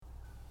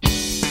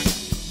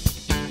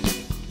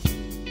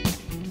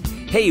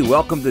Hey,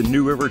 welcome to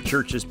New River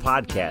Church's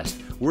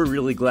podcast. We're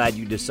really glad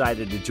you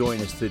decided to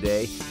join us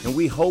today, and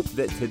we hope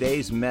that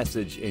today's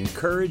message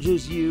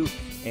encourages you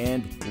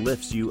and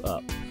lifts you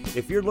up.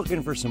 If you're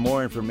looking for some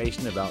more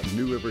information about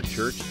New River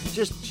Church,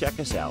 just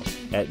check us out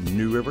at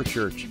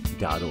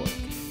newriverchurch.org.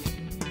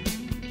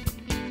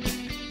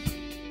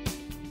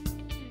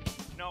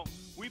 Now,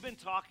 we've been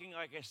talking,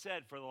 like I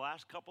said, for the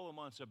last couple of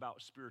months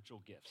about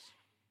spiritual gifts.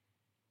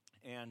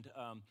 And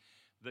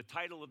the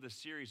title of the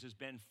series has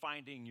been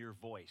Finding Your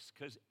Voice,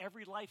 because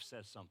every life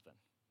says something.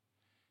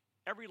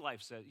 Every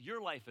life says,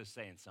 your life is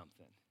saying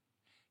something.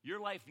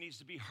 Your life needs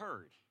to be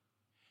heard.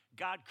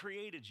 God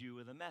created you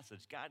with a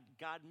message.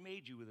 God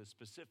made you with a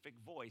specific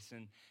voice,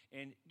 and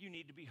you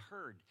need to be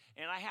heard.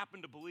 And I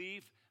happen to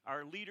believe,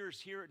 our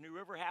leaders here at New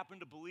River happen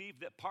to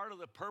believe that part of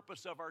the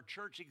purpose of our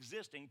church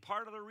existing,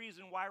 part of the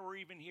reason why we're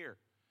even here,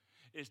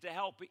 is to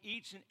help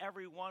each and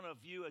every one of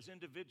you as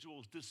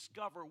individuals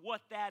discover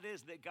what that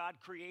is that God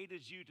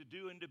created you to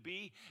do and to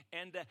be,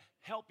 and to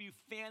help you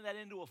fan that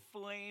into a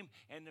flame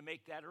and to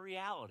make that a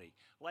reality.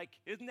 Like,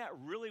 isn't that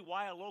really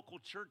why a local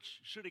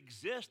church should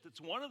exist?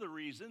 It's one of the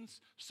reasons,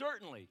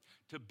 certainly,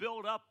 to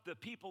build up the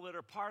people that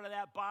are part of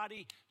that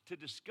body, to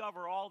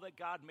discover all that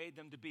God made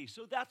them to be.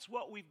 So that's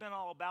what we've been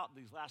all about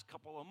these last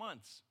couple of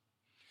months.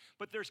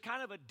 But there's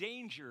kind of a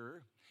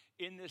danger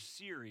in this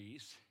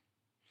series,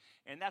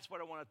 and that's what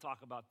I want to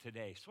talk about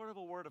today, sort of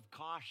a word of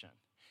caution.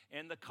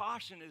 And the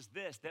caution is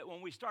this, that when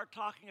we start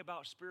talking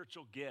about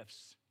spiritual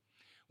gifts,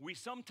 we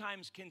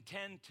sometimes can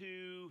tend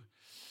to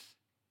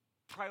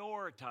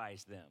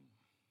prioritize them.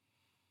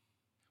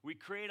 We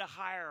create a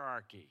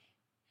hierarchy.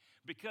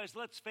 Because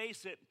let's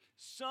face it,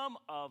 some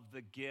of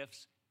the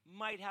gifts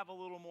might have a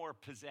little more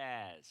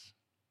pizzazz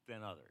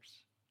than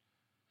others.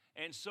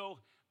 And so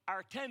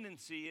our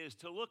tendency is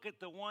to look at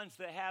the ones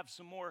that have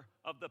some more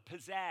of the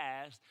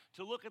pizzazz,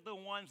 to look at the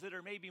ones that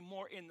are maybe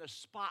more in the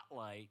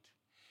spotlight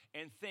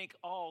and think,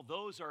 oh,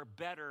 those are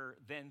better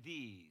than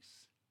these.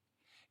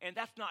 And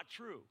that's not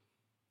true.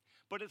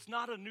 But it's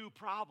not a new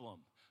problem.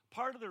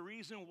 Part of the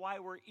reason why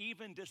we're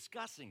even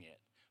discussing it,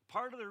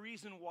 part of the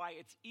reason why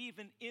it's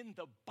even in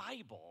the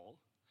Bible,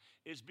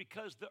 is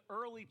because the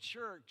early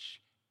church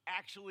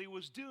actually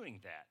was doing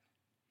that.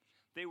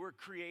 They were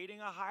creating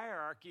a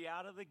hierarchy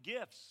out of the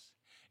gifts.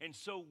 And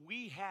so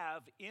we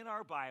have in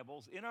our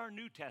Bibles, in our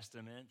New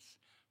Testaments,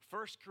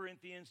 1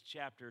 Corinthians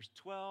chapters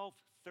 12,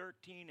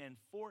 13, and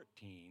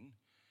 14,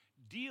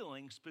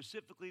 dealing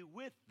specifically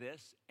with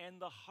this, and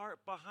the heart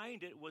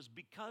behind it was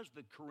because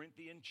the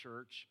Corinthian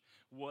church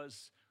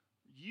was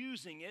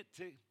using it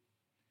to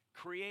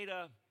create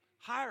a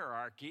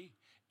hierarchy,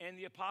 and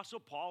the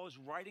Apostle Paul is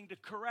writing to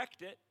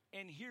correct it,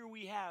 and here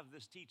we have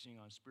this teaching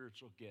on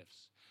spiritual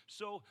gifts.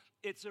 So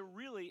it's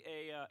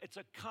it's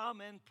a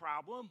common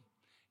problem,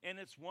 and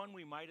it's one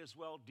we might as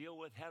well deal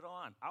with head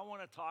on. I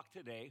want to talk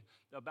today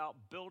about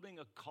building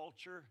a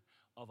culture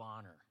of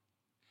honor.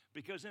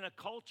 Because in a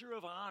culture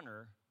of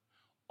honor,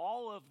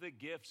 all of the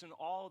gifts and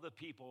all of the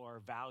people are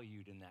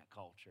valued in that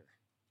culture.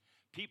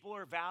 People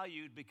are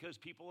valued because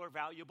people are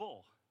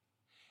valuable.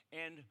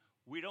 And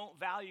we don't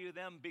value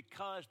them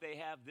because they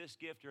have this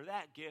gift or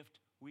that gift.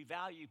 We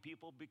value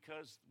people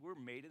because we're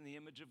made in the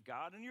image of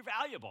God and you're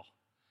valuable.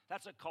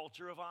 That's a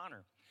culture of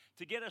honor.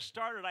 To get us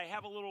started, I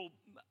have a little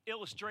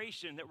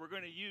illustration that we're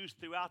going to use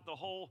throughout the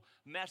whole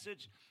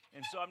message.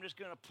 And so I'm just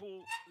going to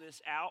pull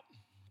this out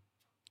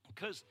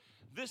because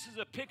this is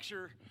a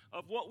picture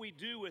of what we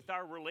do with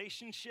our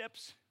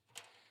relationships.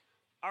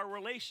 Our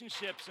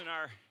relationships and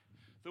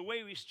the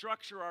way we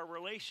structure our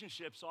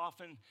relationships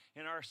often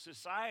in our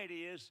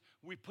society is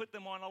we put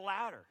them on a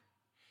ladder.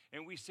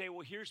 And we say,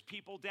 well, here's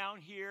people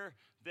down here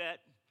that,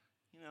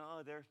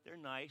 they're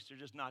nice. They're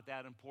just not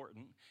that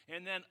important.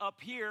 And then up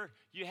here,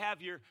 you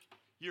have your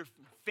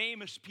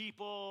famous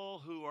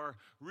people who are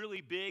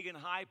really big and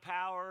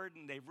high-powered,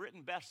 and they've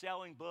written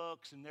best-selling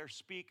books, and they're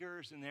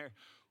speakers, and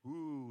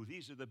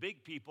these are the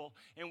big people.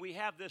 And we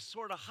have this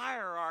sort of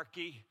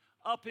hierarchy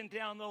up and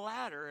down the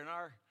ladder in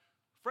our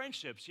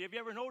friendships. Have you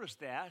ever noticed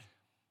that?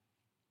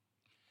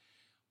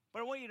 But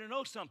I want you to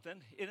know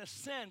something. In a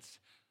sense,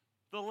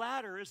 the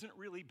ladder isn't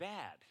really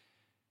bad.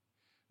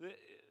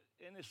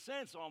 In a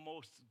sense,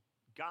 almost,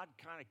 God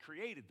kind of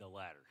created the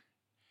ladder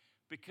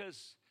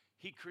because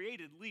he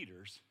created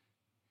leaders.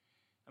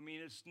 I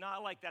mean, it's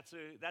not like that's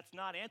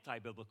not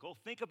anti-biblical.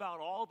 Think about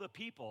all the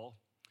people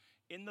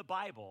in the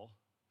Bible,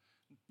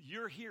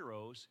 your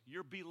heroes,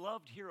 your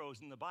beloved heroes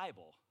in the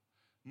Bible.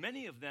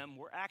 Many of them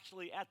were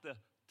actually at the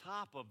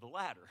top of the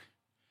ladder.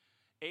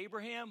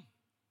 Abraham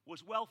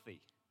was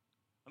wealthy.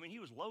 I mean, he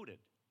was loaded.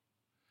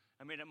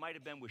 I mean, it might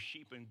have been with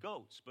sheep and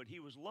goats, but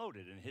he was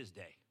loaded in his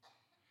day.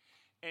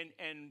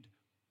 And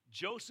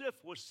Joseph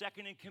was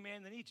second in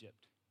command in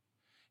Egypt.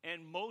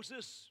 And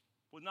Moses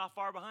was not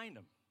far behind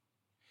him.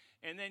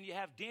 And then you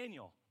have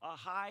Daniel, a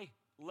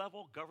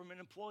high-level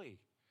government employee.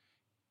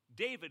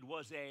 David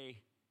was a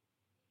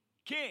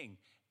king.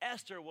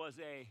 Esther was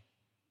a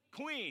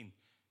queen.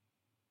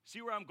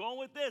 See where I'm going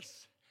with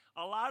this?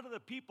 A lot of the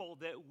people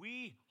that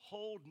we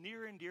hold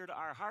near and dear to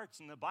our hearts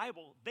in the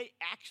Bible, they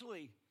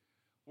actually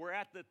were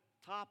at the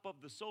top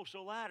of the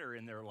social ladder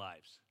in their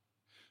lives.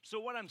 So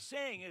what I'm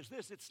saying is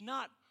this,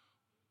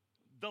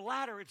 the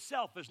ladder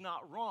itself is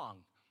not wrong.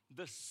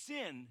 The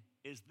sin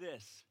is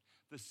this.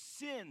 The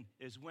sin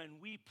is when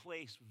we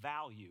place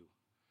value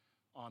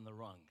on the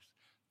rungs.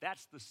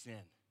 That's the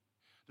sin.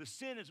 The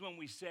sin is when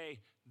we say,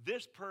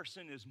 this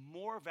person is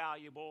more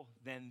valuable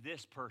than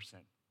this person.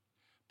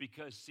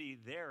 Because, see,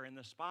 they're in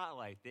the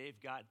spotlight. They've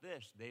got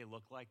this. They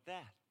look like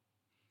that.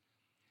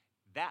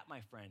 That,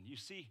 my friend, you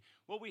see,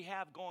 what we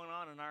have going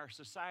on in our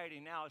society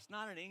now, it's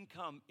not an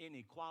income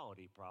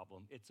inequality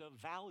problem. It's a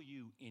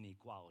value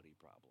inequality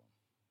problem.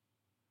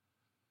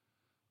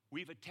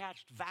 We've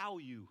attached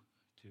value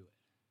to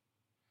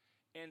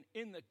it. And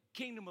in the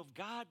kingdom of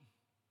God,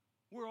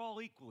 we're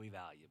all equally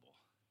valuable.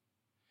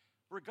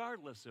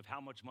 Regardless of how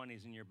much money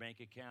is in your bank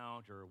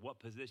account or what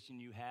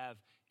position you have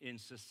in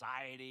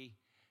society,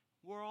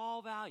 we're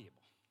all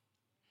valuable.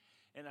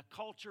 And a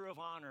culture of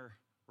honor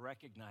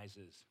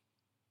recognizes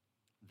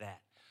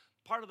that.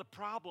 Part of the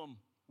problem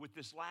with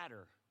this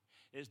ladder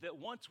is that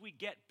once we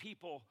get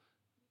people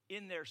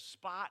in their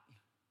spot,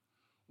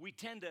 we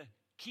tend to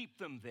keep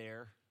them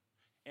there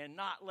and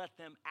not let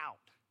them out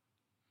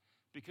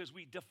because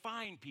we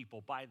define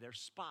people by their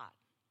spot.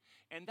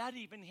 And that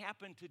even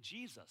happened to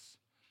Jesus.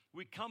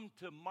 We come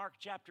to Mark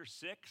chapter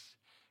 6.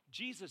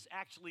 Jesus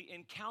actually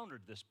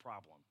encountered this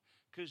problem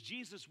because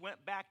Jesus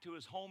went back to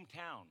his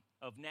hometown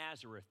of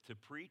Nazareth to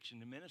preach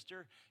and to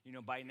minister. You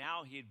know, by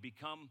now he had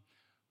become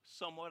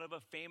somewhat of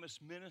a famous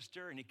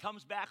minister, and he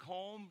comes back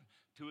home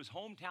to his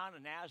hometown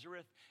of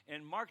Nazareth,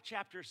 and Mark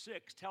chapter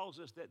 6 tells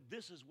us that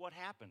this is what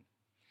happened.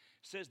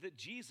 It says that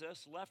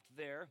Jesus left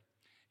there,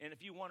 and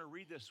if you want to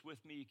read this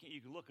with me,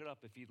 you can look it up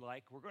if you'd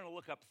like. We're going to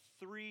look up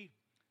 3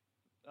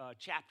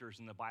 chapters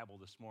in the Bible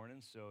this morning,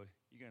 so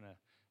you're going to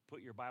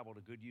put your Bible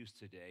to good use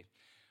today.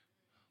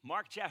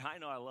 I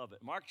know I love it.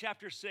 Mark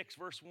chapter 6,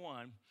 verse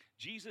 1,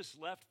 Jesus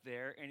left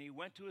there and he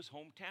went to his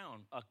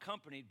hometown,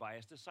 accompanied by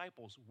his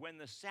disciples. When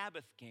the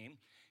Sabbath came,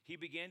 he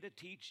began to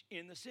teach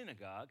in the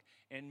synagogue,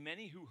 and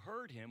many who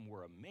heard him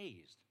were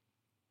amazed.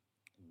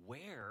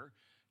 Where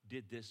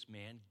did this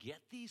man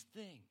get these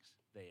things?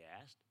 They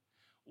asked.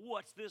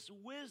 What's this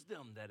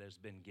wisdom that has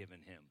been given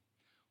him?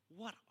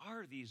 What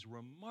are these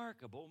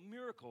remarkable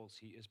miracles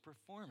he is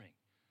performing?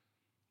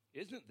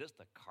 Isn't this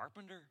the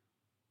carpenter?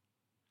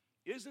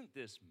 Isn't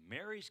this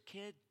Mary's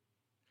kid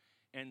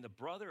and the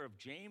brother of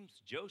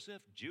James,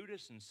 Joseph,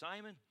 Judas, and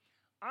Simon?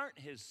 Aren't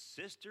his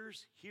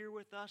sisters here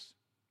with us?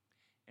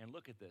 And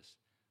look at this.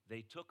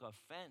 They took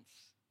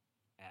offense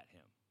at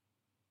him.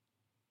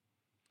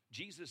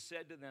 Jesus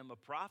said to them, a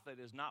prophet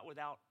is not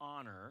without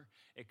honor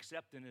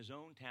except in his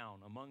own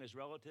town, among his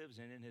relatives,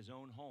 and in his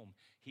own home.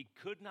 He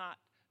could not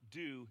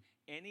do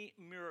any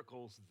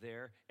miracles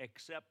there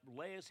except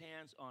lay his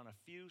hands on a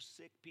few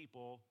sick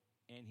people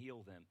and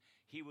heal them.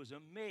 He was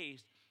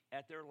amazed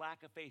at their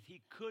lack of faith.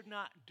 He could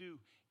not do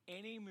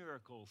any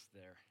miracles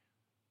there.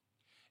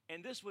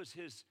 And this was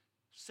his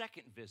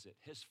second visit.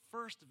 His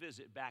first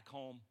visit back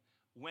home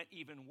went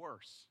even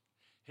worse.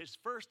 His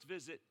first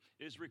visit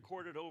is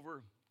recorded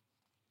over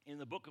in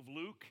the book of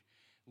Luke,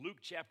 Luke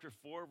chapter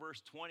 4,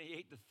 verse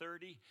 28 to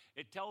 30.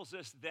 It tells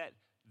us that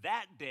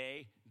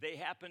day they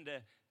happened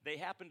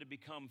to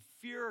become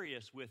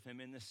furious with him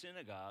in the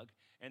synagogue,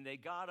 and they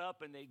got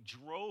up and they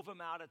drove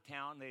him out of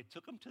town. They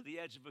took him to the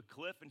edge of a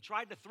cliff and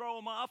tried to throw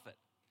him off it.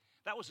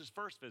 That was his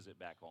first visit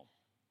back home.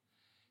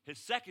 His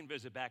second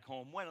visit back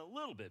home went a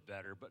little bit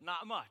better, but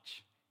not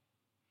much.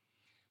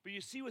 But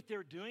you see what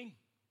they're doing?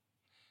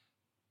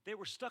 They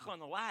were stuck on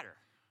the ladder.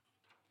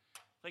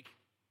 Like,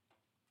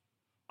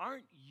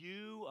 aren't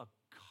you a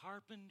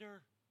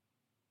carpenter?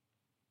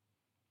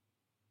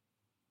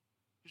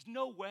 There's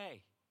no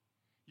way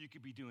you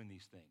could be doing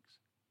these things.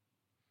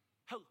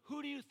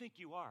 Who do you think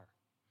you are?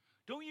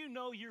 Don't you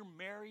know you're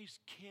Mary's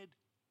kid?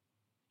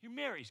 You're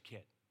Mary's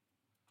kid.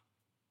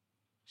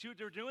 See what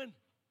they're doing?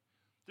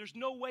 There's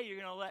no way you're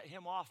going to let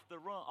him off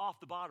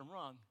the bottom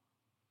rung.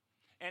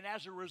 And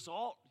as a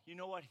result, you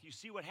know what? You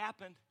see what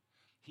happened?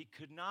 He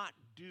could not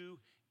do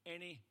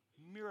any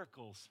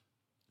miracles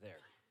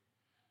there.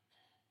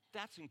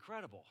 That's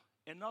incredible.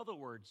 In other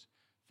words,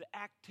 the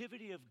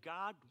activity of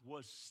God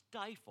was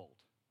stifled.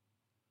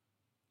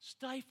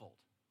 Stifled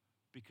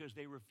because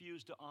they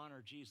refused to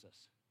honor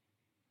Jesus.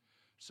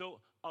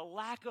 So a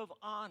lack of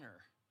honor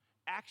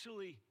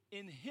actually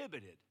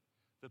inhibited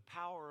the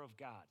power of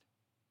God.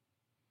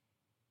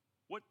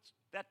 What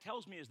that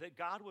tells me is that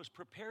God was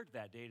prepared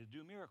that day to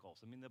do miracles.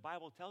 I mean, the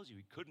Bible tells you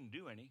he couldn't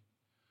do any.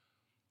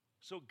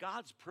 So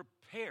God's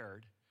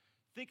prepared.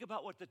 Think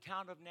about what the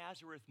town of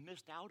Nazareth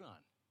missed out on.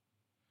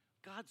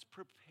 God's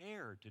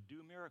prepared to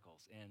do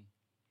miracles. And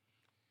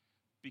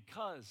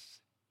because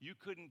you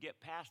couldn't get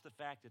past the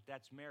fact that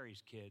that's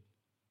Mary's kid,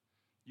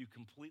 you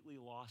completely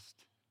lost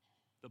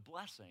the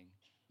blessing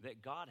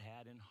that God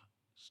had in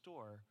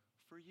store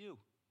for you.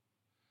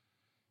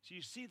 So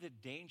you see the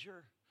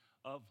danger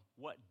of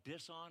what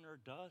dishonor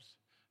does?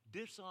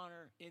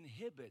 Dishonor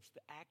inhibits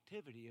the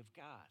activity of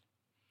God,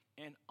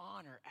 and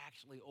honor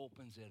actually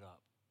opens it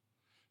up.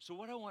 So,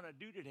 what I want to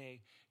do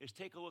today is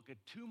take a look at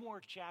two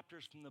more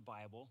chapters from the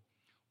Bible.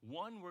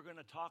 One, we're going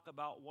to talk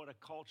about what a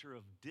culture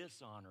of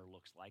dishonor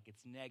looks like.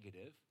 It's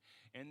negative.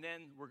 And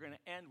then we're going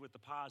to end with the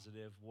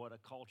positive, what a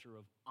culture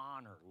of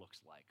honor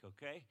looks like,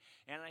 okay?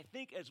 And I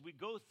think as we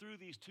go through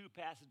these two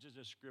passages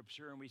of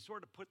Scripture and we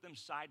sort of put them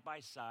side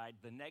by side,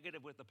 the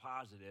negative with the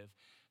positive,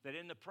 that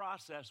in the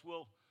process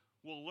we'll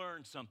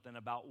learn something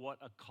about what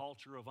a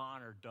culture of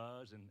honor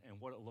does and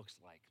what it looks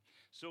like.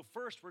 So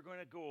first, we're going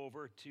to go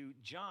over to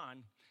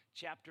John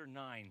chapter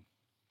 9.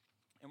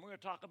 And we're going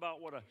to talk about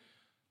what a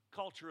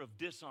culture of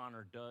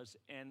dishonor does.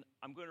 And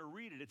I'm going to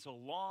read it. It's a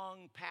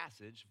long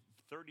passage,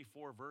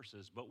 34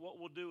 verses. But what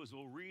we'll do is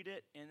we'll read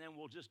it, and then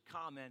we'll just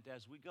comment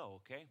as we go,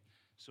 okay?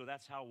 So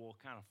that's how we'll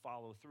kind of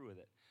follow through with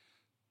it.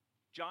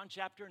 John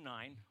chapter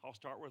 9, I'll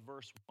start with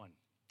verse 1.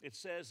 It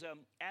says,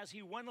 as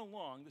he went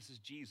along, this is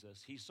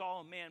Jesus, he saw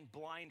a man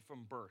blind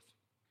from birth.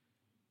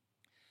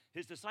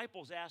 His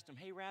disciples asked him,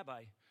 hey,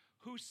 Rabbi,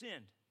 who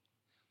sinned,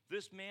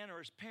 this man or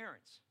his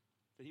parents,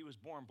 that he was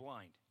born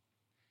blind?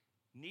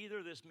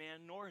 Neither this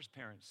man nor his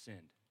parents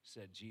sinned,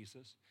 said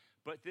Jesus,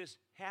 but this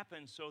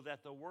happened so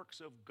that the works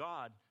of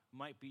God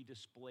might be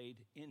displayed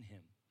in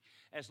him.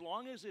 As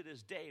long as it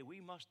is day,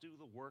 we must do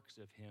the works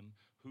of him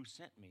who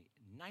sent me.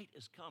 Night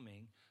is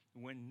coming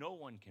when no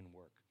one can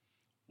work.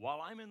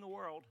 While I'm in the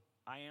world,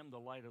 I am the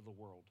light of the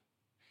world.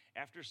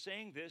 After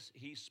saying this,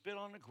 he spit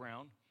on the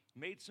ground,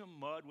 made some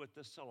mud with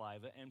the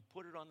saliva, and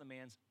put it on the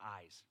man's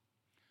eyes.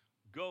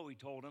 Go, he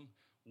told him,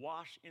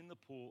 wash in the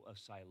pool of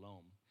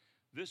Siloam.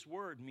 This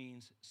word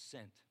means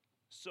sent.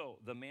 So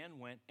the man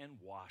went and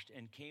washed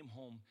and came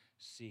home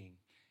seeing.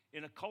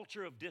 In a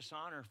culture of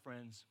dishonor,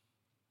 friends,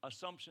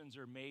 assumptions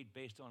are made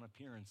based on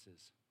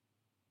appearances.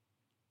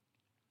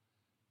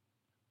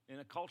 In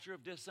a culture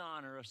of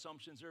dishonor,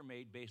 assumptions are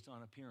made based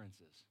on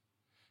appearances.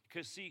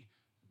 Because, see,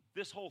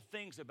 this whole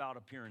thing's about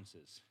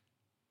appearances.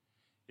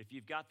 If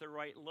you've got the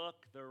right look,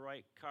 the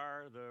right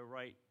car, the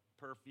right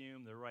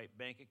perfume, the right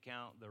bank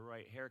account, the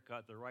right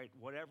haircut, the right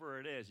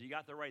whatever it is, you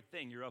got the right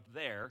thing, you're up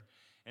there.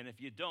 And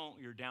if you don't,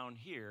 you're down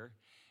here.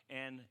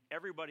 And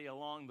everybody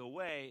along the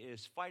way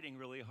is fighting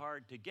really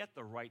hard to get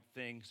the right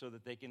thing so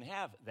that they can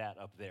have that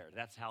up there.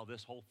 That's how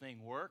this whole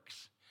thing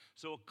works.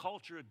 So a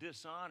culture of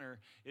dishonor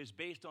is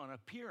based on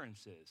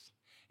appearances.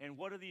 And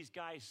what do these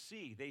guys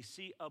see? They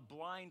see a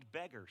blind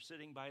beggar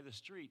sitting by the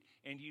street.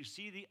 And you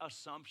see the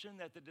assumption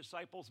that the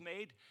disciples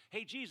made?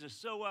 Hey, Jesus,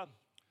 so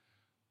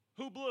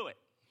who blew it?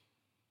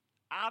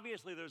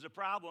 Obviously, there's a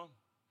problem.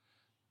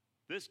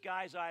 This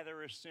guy's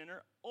either a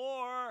sinner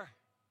or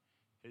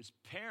his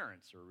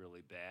parents are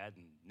really bad,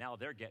 and now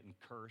they're getting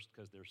cursed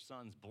because their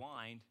son's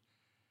blind.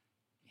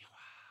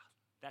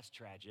 That's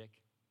tragic.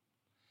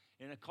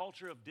 In a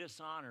culture of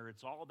dishonor,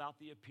 it's all about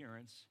the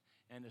appearance,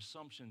 and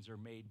assumptions are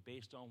made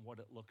based on what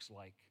it looks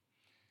like.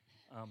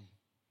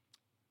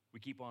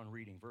 We keep on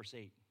reading. Verse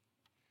 8.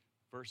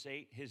 Verse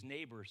 8, his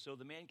neighbors. So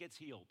the man gets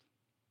healed.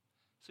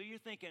 So you're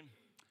thinking,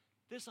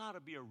 this ought to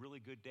be a really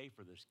good day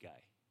for this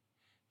guy.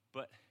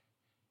 But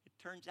it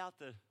turns out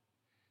to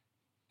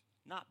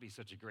not be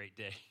such a great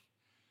day.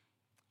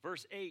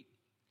 Verse 8,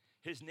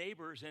 his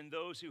neighbors and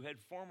those who had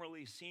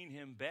formerly seen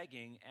him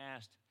begging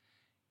asked,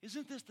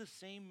 isn't this the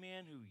same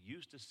man who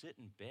used to sit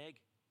and beg?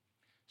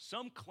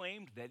 Some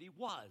claimed that he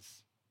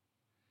was.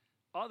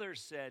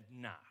 Others said,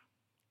 nah,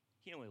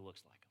 he only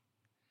looks like him.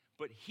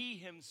 But he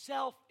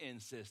himself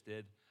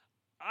insisted,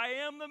 I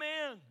am the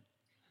man.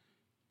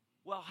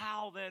 Well,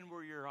 how then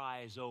were your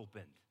eyes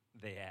opened?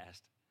 They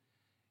asked.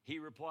 He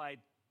replied,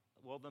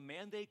 well, the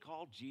man they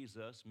called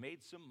Jesus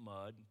made some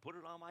mud and put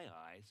it on my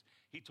eyes.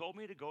 He told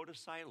me to go to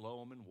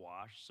Siloam and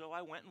wash, so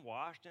I went and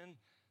washed, and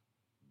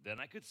then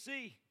I could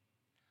see.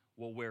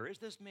 Well, where is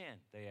this man?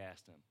 They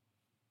asked him.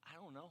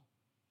 I don't know,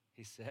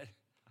 he said.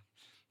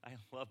 I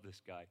love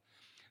this guy.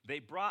 They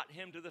brought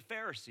him to the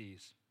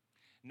Pharisees.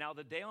 Now,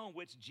 the day on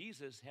which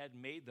Jesus had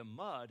made the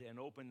mud and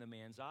opened the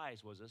man's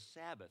eyes was a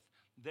Sabbath.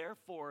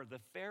 Therefore, the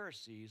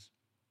Pharisees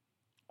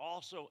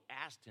also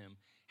asked him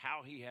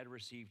how he had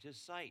received his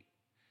sight.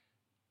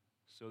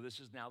 So this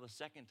is now the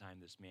second time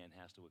this man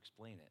has to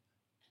explain it.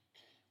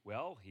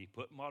 Well, he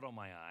put mud on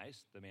my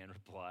eyes, the man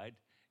replied,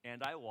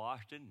 and I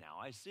washed, and now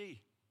I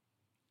see.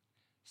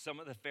 Some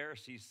of the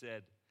Pharisees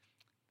said,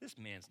 this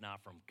man's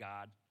not from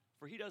God,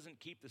 for he doesn't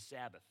keep the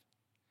Sabbath.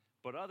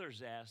 But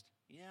others asked,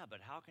 yeah, but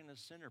how can a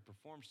sinner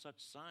perform such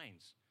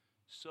signs?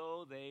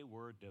 So they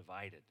were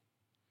divided.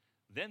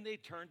 Then they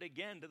turned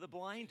again to the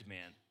blind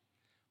man.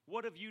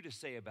 What have you to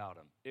say about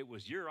him? It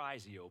was your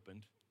eyes he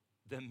opened.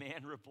 The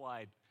man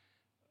replied,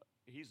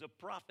 he's a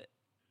prophet.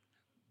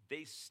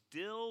 They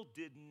still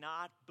did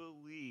not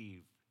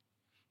believe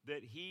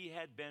that he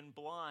had been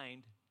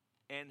blind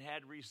and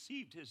had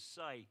received his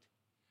sight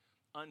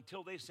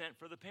until they sent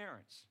for the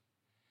parents.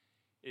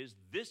 Is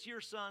this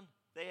your son?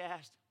 They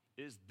asked.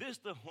 Is this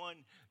the one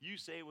you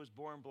say was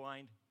born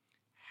blind?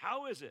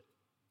 How is it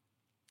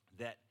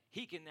that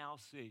he can now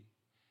see?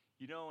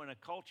 You know, in a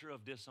culture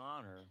of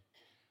dishonor,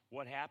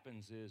 what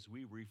happens is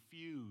we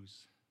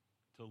refuse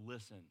to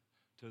listen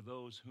to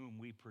those whom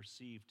we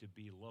perceive to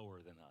be lower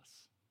than us.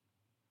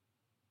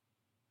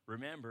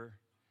 Remember,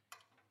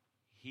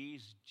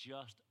 he's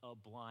just a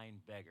blind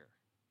beggar.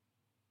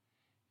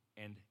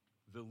 And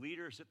the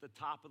leaders at the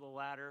top of the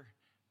ladder,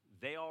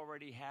 they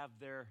already have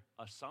their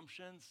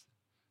assumptions.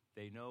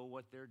 They know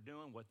what they're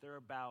doing, what they're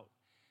about.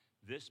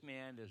 This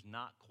man is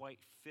not quite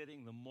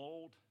fitting the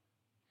mold.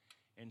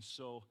 And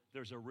so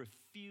there's a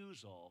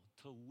refusal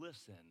to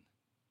listen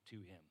to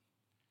him.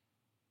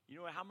 You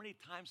know, how many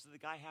times did the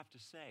guy have to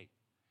say,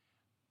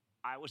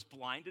 I was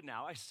blind and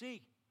now I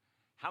see?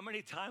 How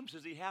many times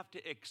does he have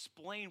to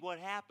explain what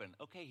happened?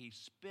 Okay, he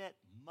spit,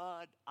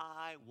 mud,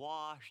 eye,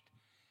 washed.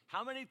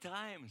 How many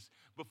times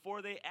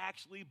before they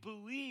actually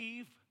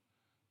believe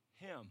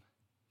him?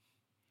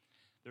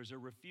 There's a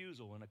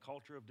refusal in a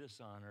culture of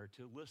dishonor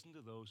to listen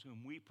to those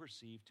whom we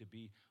perceive to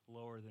be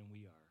lower than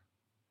we are.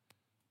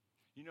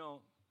 You know,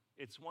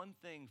 it's one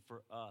thing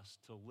for us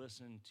to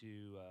listen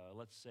to,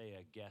 let's say,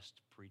 a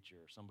guest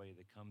preacher, somebody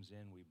that comes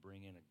in, we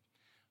bring in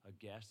a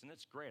guest, and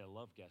it's great. I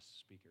love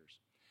guest speakers.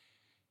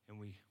 And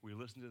we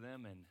listen to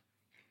them,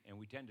 and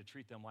we tend to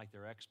treat them like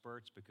they're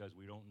experts because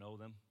we don't know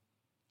them.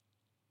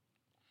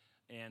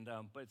 And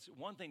but it's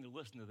one thing to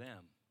listen to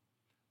them,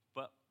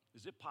 but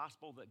is it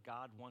possible that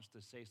God wants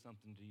to say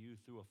something to you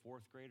through a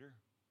fourth grader?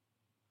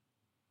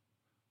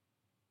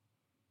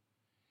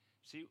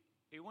 See,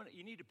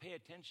 you need to pay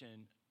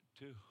attention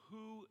to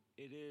who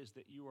it is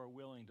that you are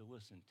willing to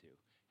listen to.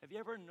 Have you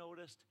ever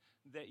noticed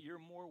that you're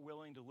more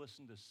willing to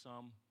listen to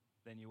some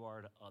than you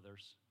are to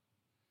others?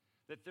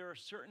 That there are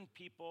certain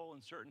people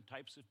and certain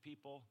types of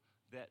people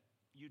that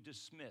you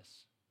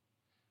dismiss.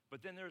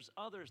 But then there's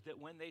others that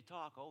when they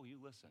talk, oh, you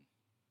listen.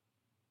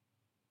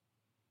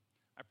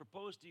 I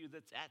propose to you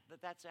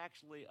that's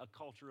actually a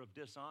culture of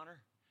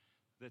dishonor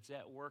that's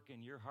at work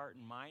in your heart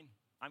and mind.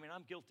 I mean,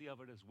 I'm guilty of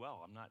it as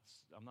well. I'm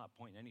not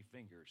pointing any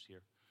fingers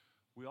here.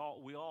 We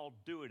all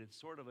do it. It's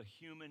sort of a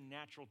human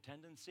natural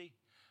tendency.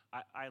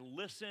 I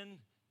listen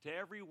to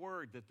every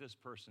word that this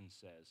person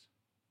says,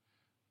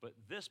 but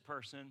this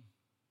person,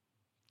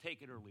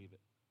 take it or leave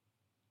it.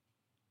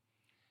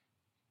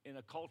 In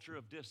a culture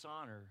of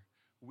dishonor,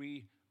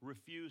 we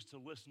refuse to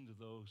listen to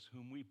those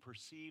whom we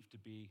perceive to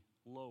be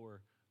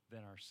lower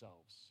than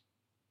ourselves.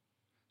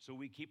 So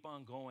we keep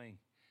on going.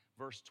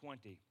 Verse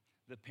 20,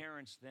 the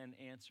parents then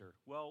answer,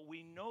 well,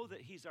 we know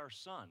that he's our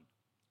son,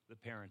 the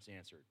parents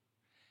answered.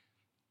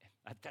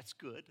 That's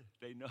good.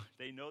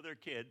 They know their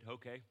kid,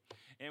 okay?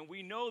 And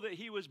we know that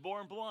he was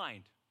born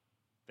blind.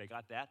 They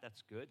got that.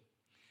 That's good.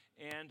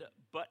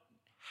 But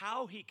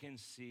how he can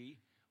see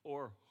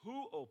or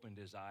who opened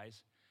his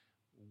eyes,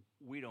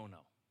 we don't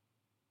know.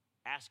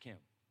 Ask him.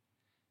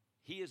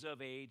 He is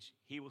of age.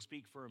 He will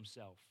speak for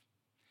himself.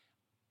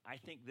 I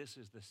think this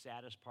is the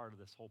saddest part of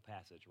this whole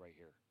passage right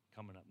here,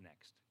 coming up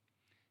next.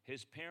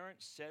 His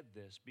parents said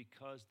this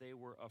because they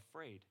were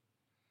afraid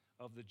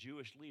of the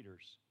Jewish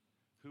leaders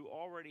who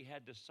already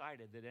had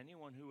decided that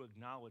anyone who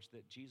acknowledged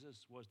that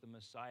Jesus was the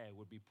Messiah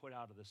would be put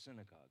out of the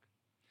synagogue.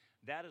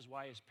 That is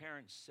why his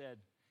parents said,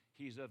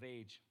 he's of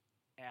age,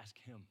 ask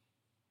him.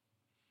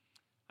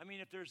 I mean,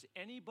 if there's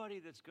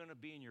anybody that's going to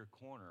be in your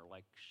corner,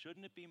 like,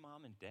 shouldn't it be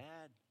mom and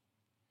dad?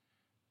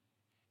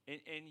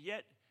 And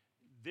yet,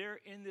 they're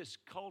in this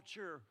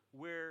culture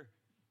where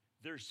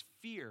there's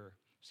fear.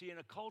 See, in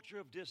a culture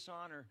of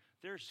dishonor,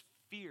 there's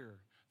fear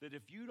that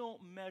if you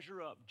don't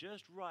measure up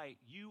just right,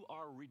 you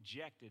are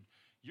rejected.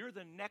 You're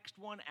the next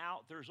one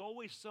out. There's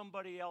always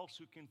somebody else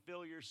who can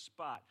fill your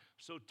spot.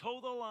 So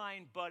toe the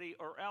line, buddy,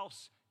 or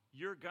else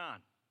you're gone.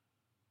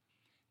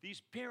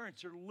 These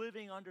parents are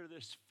living under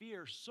this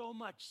fear so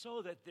much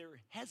so that they're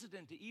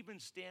hesitant to even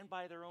stand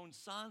by their own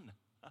son.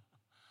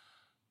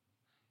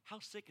 How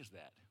sick is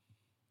that?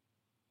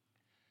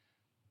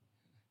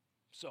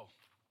 So,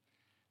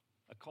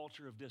 a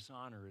culture of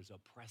dishonor is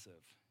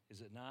oppressive,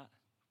 is it not?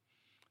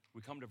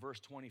 We come to verse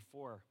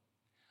 24.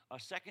 A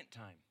second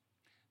time,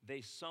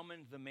 they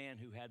summoned the man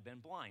who had been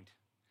blind.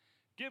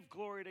 Give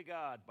glory to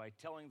God by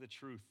telling the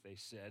truth, they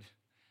said,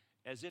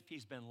 as if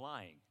he's been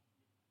lying,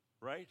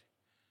 right?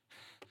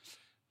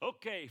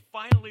 Okay,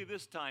 finally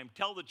this time,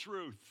 tell the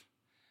truth.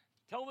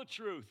 Tell the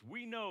truth.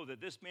 We know that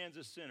this man's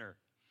a sinner.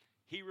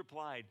 He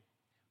replied,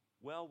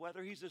 well,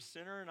 whether he's a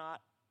sinner or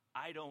not,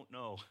 I don't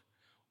know.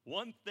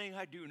 One thing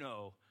I do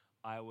know,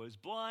 I was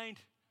blind,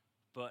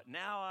 but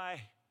now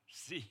I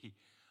see.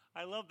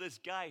 I love this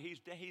guy.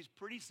 He's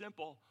pretty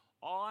simple.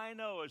 All I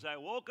know is I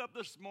woke up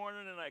this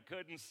morning and I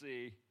couldn't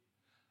see.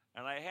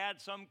 And I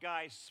had some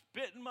guy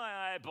spit in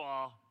my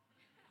eyeball,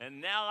 and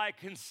now I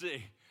can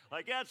see.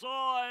 Like, that's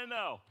all I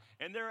know.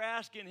 And they're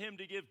asking him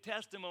to give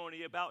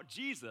testimony about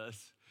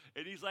Jesus.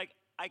 And he's like,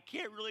 I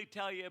can't really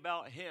tell you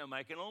about him.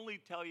 I can only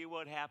tell you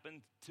what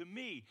happened to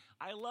me.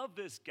 I love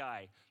this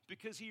guy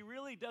because he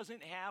really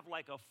doesn't have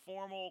like a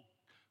formal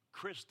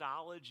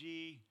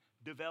Christology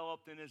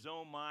developed in his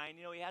own mind.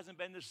 You know, he hasn't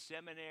been to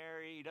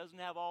seminary. He doesn't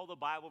have all the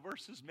Bible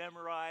verses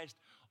memorized.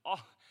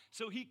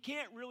 So he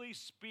can't really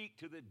speak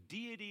to the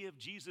deity of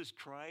Jesus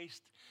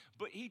Christ,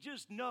 but he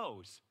just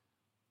knows.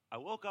 I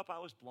woke up, I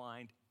was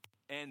blind,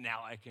 and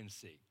now I can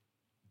see.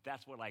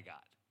 That's what I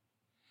got.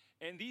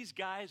 And these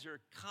guys are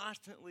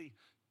constantly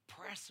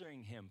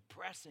pressing him,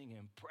 pressing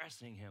him,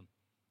 pressing him.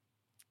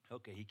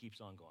 Okay, he keeps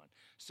on going.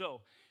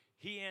 So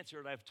he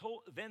answered,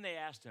 then they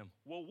asked him,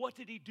 well, what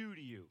did he do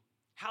to you?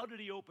 How did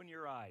he open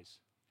your eyes?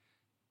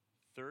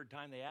 Third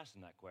time they asked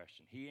him that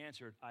question. He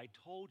answered, I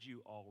told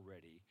you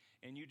already,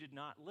 and you did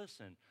not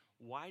listen.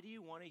 Why do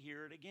you want to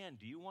hear it again?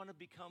 Do you want to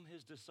become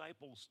his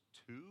disciples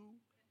too?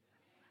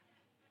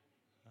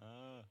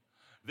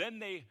 Then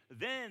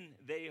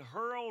they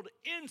hurled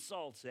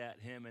insults at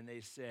him, and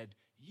they said,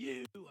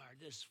 you are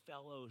this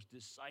fellow's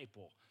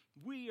disciple.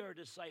 We are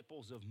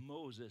disciples of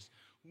Moses.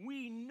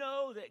 We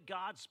know that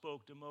God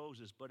spoke to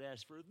Moses, but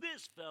as for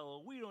this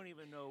fellow, we don't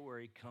even know where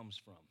he comes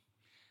from.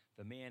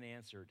 The man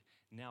answered,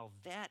 now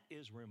that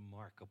is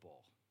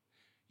remarkable.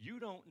 You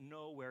don't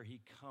know where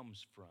he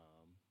comes from,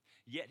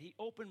 yet he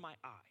opened my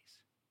eyes.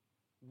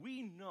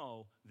 We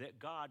know that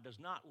God does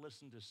not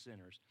listen to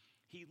sinners.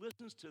 He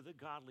listens to the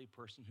godly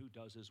person who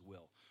does his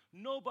will.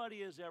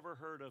 Nobody has ever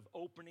heard of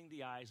opening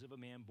the eyes of a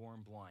man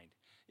born blind.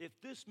 If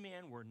this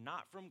man were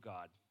not from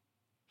God,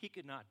 he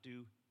could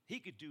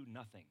do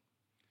nothing.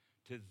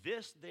 To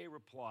this they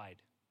replied,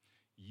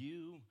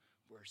 you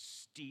were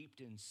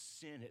steeped in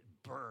sin at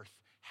birth.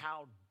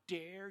 How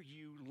dare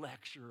you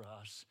lecture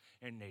us?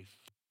 And they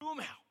threw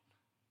him out.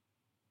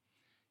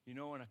 You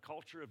know, in a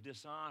culture of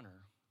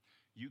dishonor,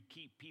 you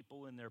keep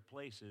people in their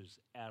places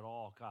at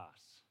all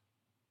costs.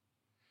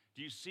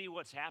 Do you see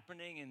what's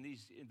happening in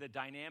the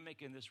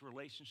dynamic in this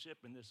relationship,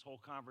 in this whole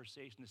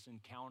conversation, this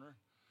encounter?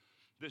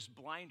 This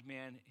blind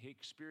man, he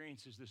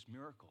experiences this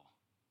miracle,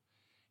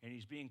 and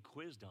he's being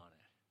quizzed on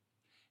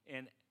it.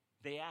 And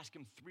they ask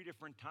him 3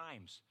 different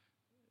times.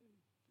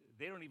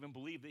 They don't even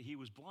believe that he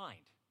was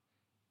blind.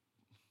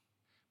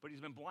 But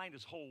he's been blind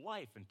his whole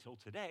life until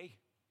today.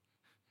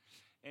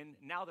 And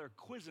now they're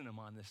quizzing him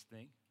on this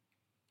thing.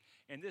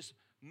 And this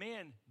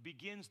man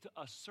begins to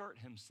assert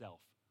himself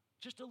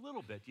just a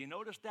little bit. Do you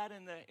notice that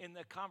in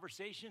the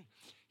conversation?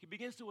 He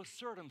begins to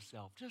assert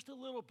himself just a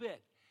little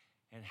bit.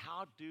 And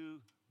how do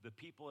the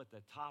people at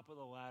the top of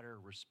the ladder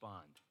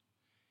respond?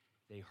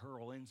 They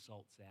hurl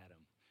insults at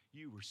him.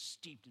 You were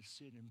steeped in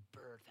sin in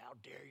birth. How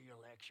dare you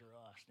lecture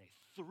us? And they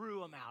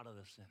threw him out of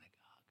the synagogue.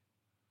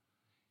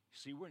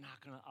 See, we're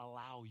not going to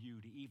allow you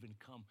to even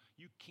come.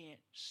 You can't.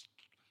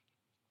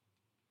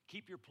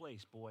 Keep your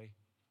place, boy.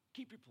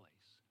 Keep your place.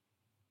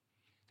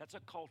 That's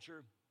a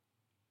culture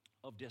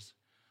of dishonor,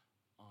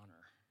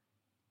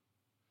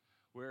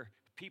 where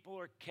people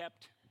are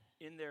kept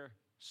in their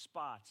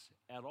spots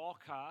at all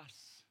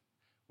costs.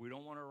 We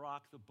don't want to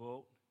rock the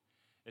boat,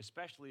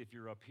 especially if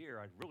you're up here.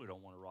 I really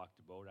don't want to rock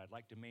the boat. I'd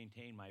like to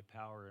maintain my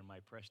power and my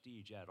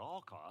prestige at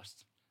all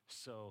costs,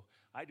 so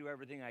I do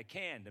everything I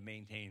can to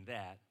maintain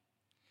that.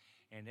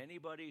 And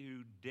anybody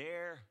who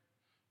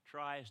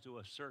tries to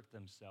assert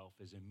themselves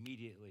is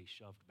immediately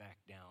shoved back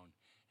down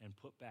and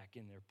put back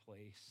in their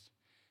place.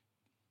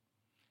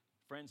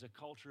 Friends, a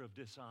culture of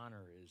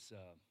dishonor is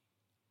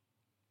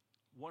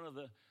one of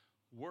the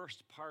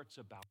worst parts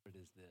about it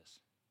is this.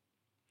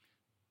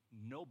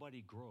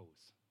 Nobody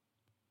grows.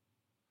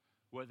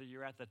 Whether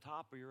you're at the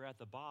top or you're at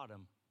the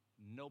bottom,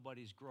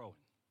 nobody's growing.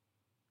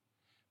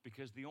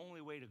 Because the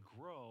only way to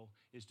grow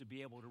is to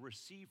be able to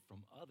receive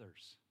from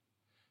others.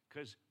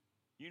 Because,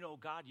 you know,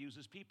 God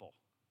uses people,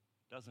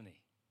 doesn't he?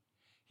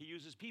 He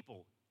uses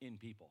people in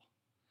people.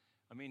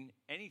 I mean,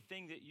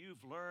 anything that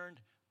you've learned,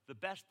 the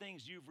best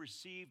things you've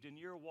received in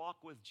your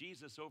walk with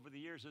Jesus over the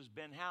years has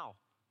been how?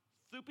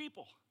 Through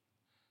people.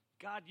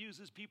 God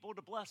uses people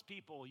to bless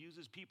people,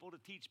 uses people to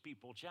teach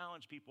people,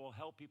 challenge people,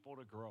 help people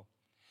to grow.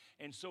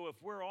 And so if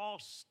we're all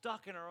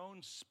stuck in our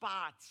own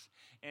spots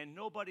and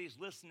nobody's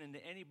listening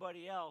to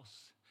anybody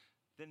else,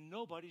 then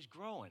nobody's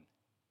growing.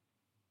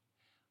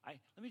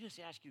 Let me just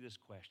ask you this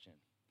question.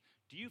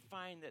 Do you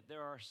find that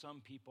there are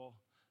some people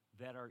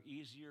that are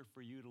easier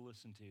for you to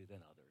listen to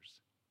than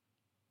others?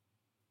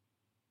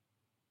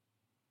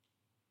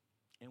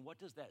 And what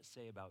does that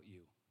say about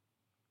you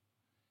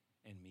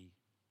and me?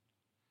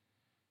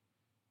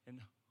 And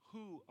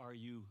who are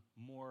you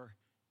more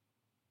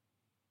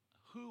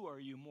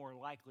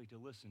likely to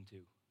listen to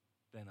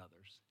than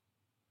others?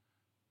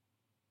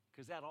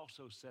 Because that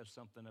also says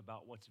something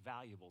about what's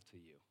valuable to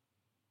you.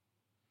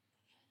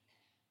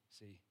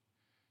 See,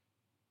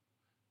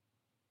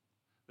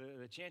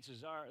 the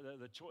chances are,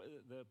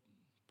 the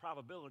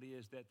probability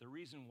is that the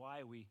reason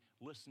why we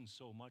listen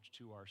so much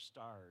to our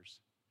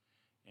stars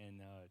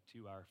and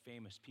to our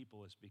famous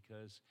people is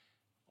because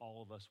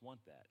all of us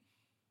want that.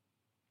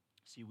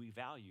 See, we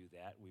value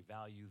that. We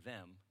value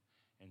them.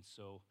 And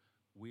so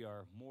we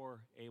are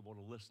more able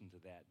to listen to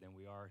that than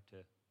we are to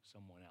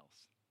someone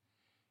else.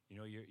 You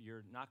know,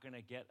 you're not going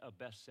to get a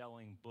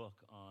best-selling book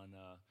on,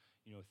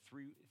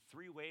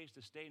 three ways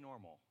to stay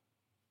normal.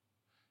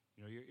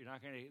 You know, you're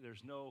not going to,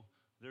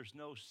 there's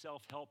no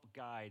self-help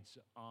guides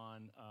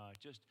on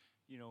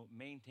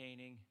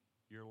maintaining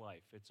your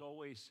life. It's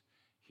always,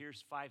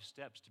 here's 5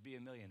 steps to be a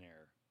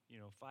millionaire,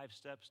 5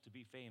 steps to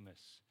be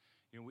famous.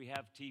 You know, we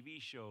have TV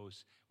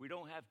shows. We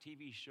don't have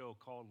TV show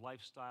called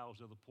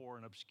Lifestyles of the Poor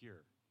and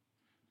Obscure.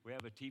 We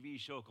have a TV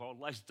show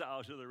called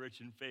Lifestyles of the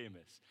Rich and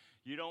Famous.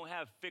 You don't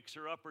have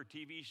fixer-upper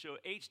TV show.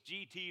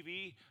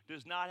 HGTV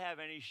does not have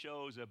any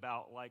shows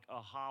about like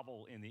a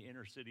hovel in the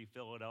inner city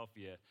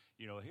Philadelphia.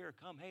 You know, here,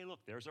 come, hey, look,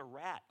 there's a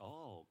rat.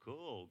 Oh,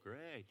 cool,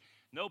 great.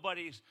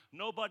 Nobody's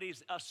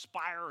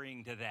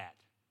aspiring to that.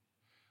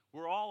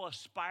 We're all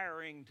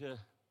aspiring to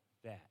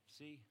that,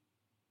 see?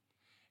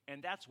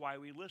 And that's why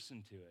we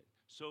listen to it.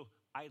 So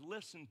I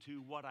listen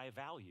to what I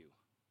value.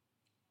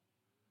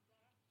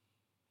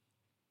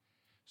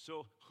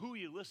 So who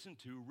you listen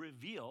to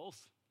reveals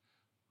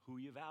who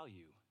you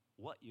value,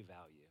 what you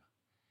value.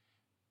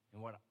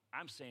 And what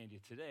I'm saying to you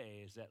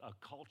today is that a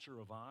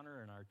culture of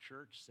honor in our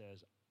church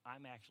says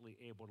I'm actually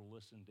able to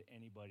listen to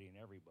anybody and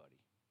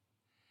everybody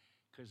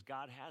because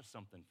God has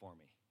something for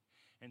me.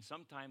 And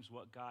sometimes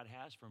what God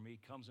has for me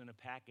comes in a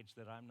package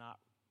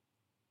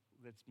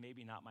that's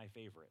maybe not my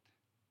favorite.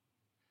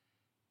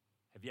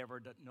 Have you ever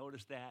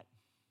noticed that?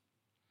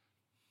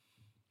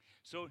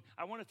 So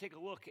I want to take a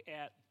look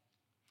at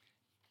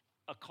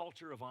a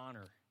culture of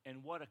honor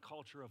and what a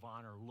culture of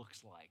honor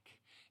looks like.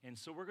 And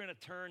so we're going to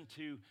turn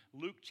to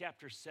Luke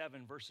chapter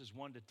 7, verses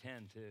 1 to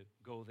 10 to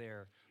go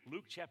there.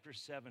 Luke chapter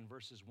 7,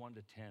 verses 1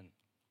 to 10.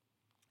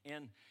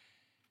 And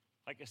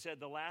like I said,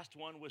 the last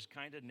one was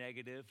kind of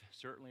negative,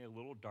 certainly a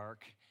little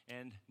dark.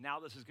 And now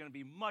this is going to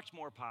be much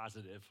more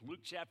positive.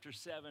 Luke chapter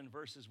 7,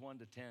 verses 1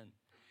 to 10.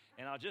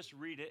 And I'll just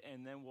read it,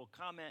 and then we'll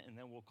comment, and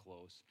then we'll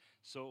close.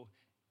 So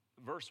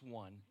verse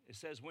 1, it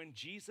says, when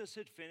Jesus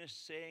had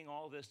finished saying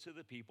all this to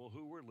the people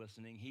who were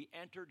listening, he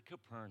entered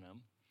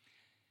Capernaum.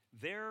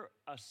 There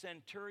a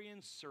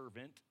centurion's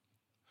servant,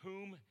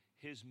 whom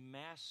his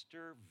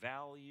master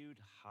valued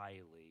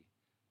highly,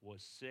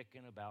 was sick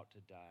and about to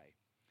die.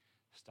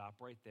 Stop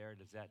right there.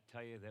 Does that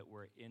tell you that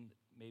we're in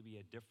maybe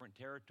a different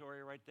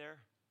territory right there?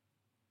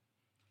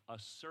 A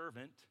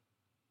servant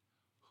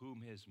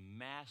whom his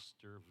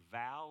master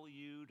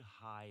valued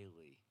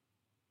highly.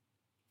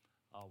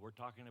 We're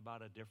talking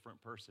about a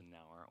different person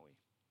now, aren't we?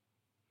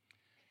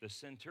 The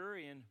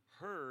centurion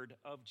heard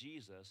of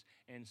Jesus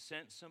and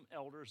sent some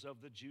elders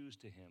of the Jews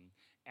to him,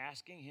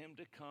 asking him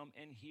to come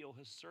and heal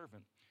his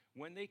servant.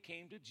 When they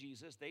came to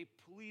Jesus, they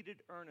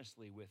pleaded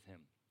earnestly with him.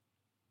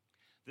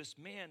 This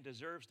man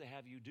deserves to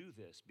have you do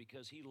this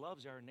because he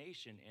loves our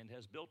nation and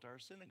has built our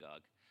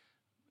synagogue.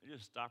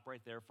 Just stop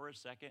right there for a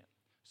second.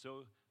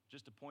 So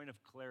just a point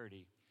of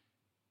clarity.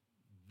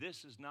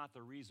 This is not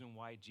the reason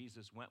why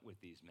Jesus went with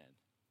these men.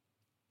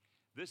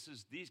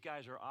 These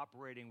guys are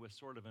operating with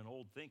sort of an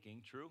old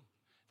thinking, true?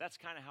 That's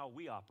kind of how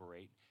we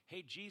operate.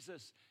 Hey,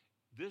 Jesus,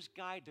 this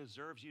guy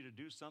deserves you to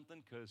do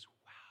something because,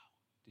 wow,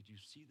 did you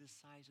see the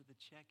size of the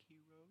check he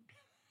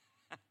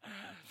wrote?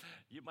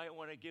 You might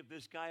want to give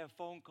this guy a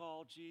phone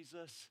call,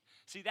 Jesus.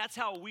 See, that's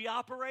how we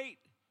operate.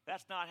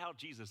 That's not how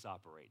Jesus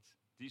operates.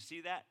 Do you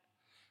see that?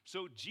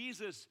 So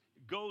Jesus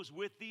goes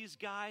with these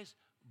guys,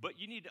 but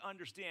you need to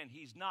understand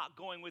he's not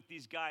going with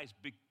these guys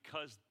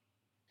because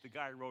the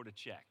guy wrote a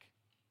check.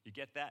 You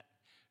get that?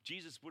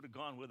 Jesus would have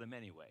gone with them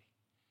anyway.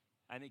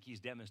 I think he's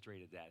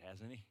demonstrated that,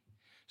 hasn't he?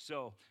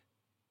 So,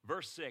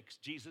 verse 6,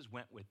 Jesus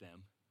went with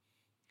them.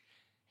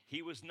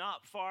 He was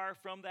not far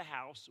from the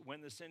house when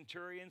the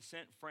centurion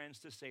sent friends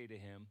to say to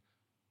him,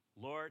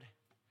 Lord,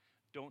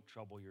 don't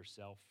trouble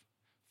yourself,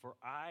 for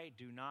I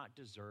do not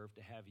deserve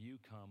to have you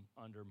come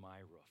under my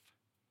roof.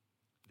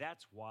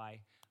 That's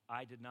why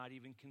I did not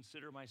even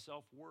consider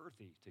myself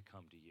worthy to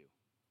come to you.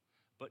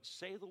 But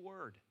say the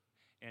word,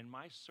 and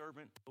my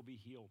servant will be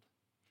healed.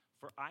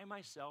 For I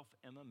myself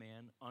am a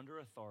man under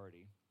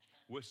authority,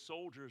 with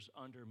soldiers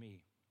under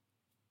me.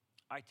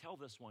 I tell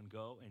this one,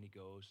 go, and he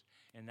goes,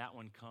 and that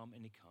one, come,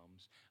 and he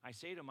comes. I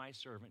say to my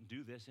servant,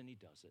 do this, and he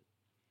does it.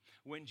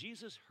 When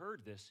Jesus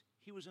heard this,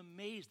 he was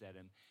amazed at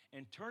him,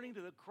 and turning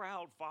to the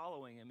crowd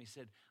following him, he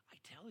said, I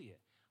tell you,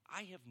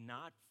 I have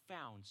not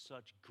found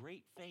such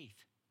great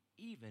faith,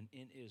 even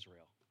in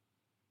Israel.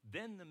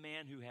 Then the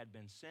man who had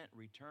been sent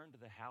returned to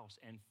the house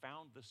and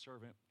found the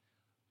servant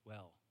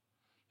well.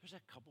 There's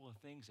a couple of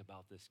things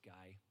about this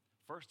guy.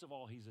 First of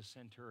all, he's a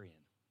centurion.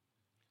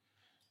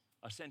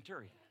 A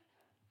centurion.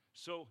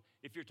 So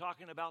if you're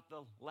talking about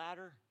the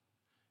ladder,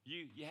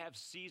 you have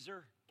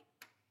Caesar,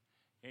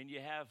 and you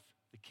have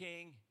the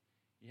king,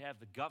 you have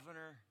the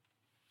governor,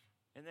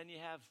 and then you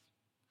have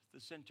the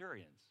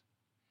centurions.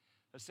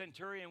 A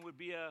centurion would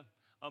be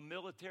a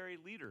military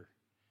leader,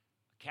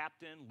 a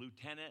captain,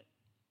 lieutenant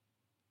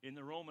in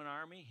the Roman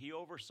army. He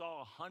oversaw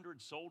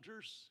 100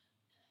 soldiers.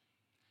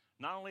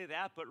 Not only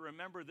that, but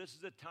remember, this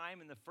is a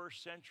time in the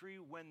first century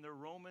when the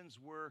Romans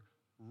were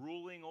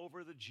ruling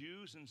over the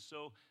Jews, and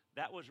so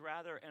that was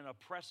rather an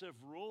oppressive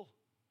rule.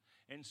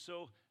 And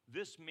so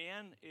this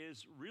man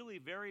is really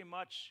very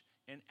much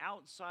an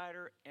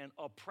outsider, an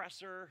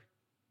oppressor.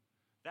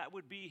 That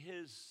would be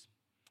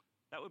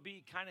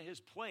kind of his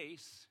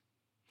place.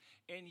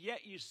 And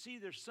yet you see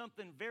there's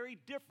something very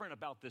different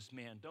about this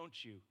man,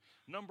 don't you?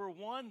 Number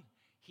one,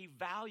 he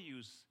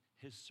values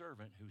his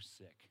servant who's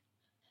sick.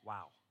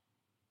 Wow.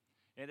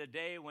 In a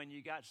day when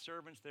you got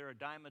servants, they're a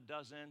dime a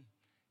dozen,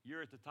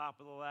 you're at the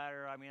top of the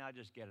ladder. I mean, I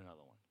just get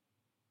another one.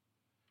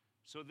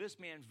 So this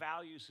man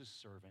values his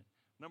servant.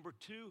 Number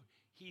two,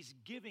 he's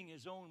giving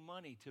his own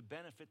money to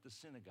benefit the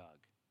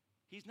synagogue.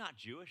 He's not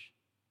Jewish,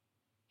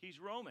 he's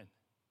Roman.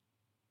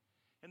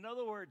 In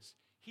other words,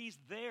 he's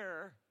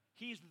there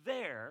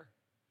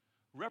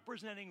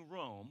representing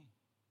Rome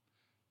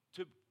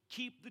to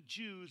keep the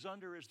Jews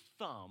under his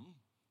thumb.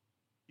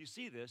 You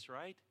see this,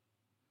 right?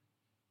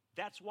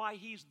 That's why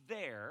he's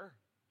there.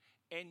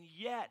 And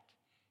yet,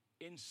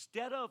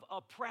 instead of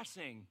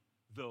oppressing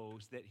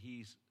those that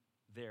he's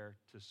there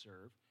to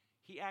serve,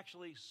 he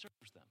actually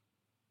serves them.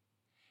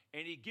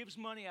 And he gives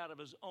money out of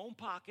his own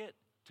pocket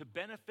to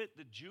benefit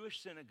the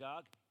Jewish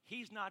synagogue.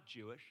 He's not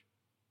Jewish.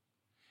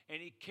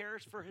 And he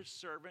cares for his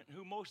servant,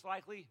 who most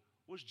likely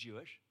was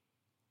Jewish.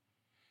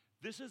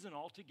 This is an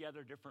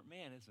altogether different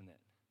man, isn't it?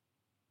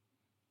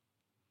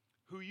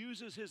 Who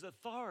uses his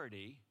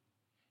authority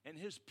and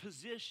his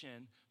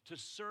position to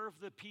serve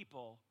the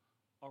people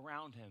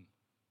around him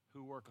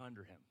who work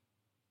under him.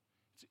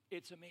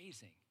 It's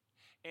amazing.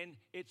 And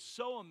it's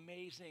so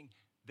amazing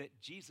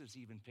that Jesus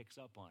even picks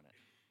up on it.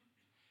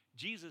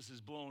 Jesus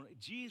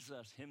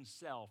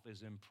himself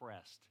is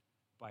impressed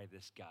by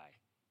this guy.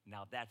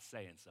 Now that's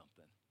saying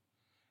something.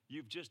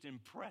 You've just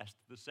impressed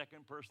the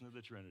second person of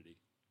the Trinity.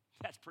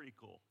 That's pretty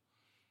cool.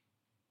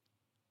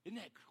 Isn't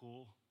that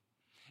cool?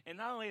 And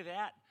not only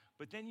that,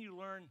 but then you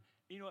learn,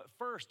 at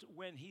first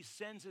when he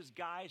sends his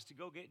guys to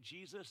go get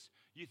Jesus,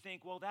 you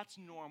think, well, that's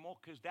normal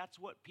because that's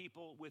what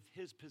people with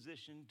his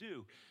position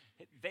do.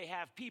 They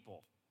have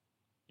people.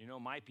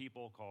 My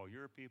people call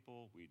your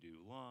people. We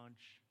do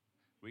lunch.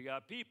 We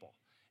got people.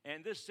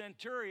 And this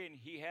centurion,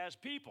 he has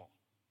people.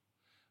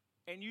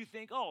 And you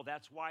think, oh,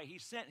 that's why he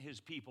sent his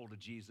people to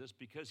Jesus,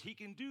 because he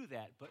can do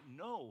that. But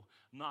no,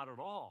 not at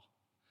all.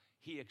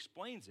 He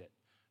explains it.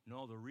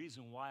 No, the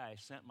reason why I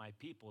sent my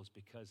people is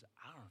because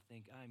I don't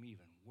think I'm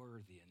even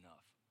worthy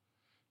enough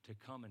to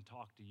come and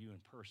talk to you in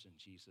person,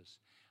 Jesus.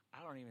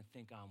 I don't even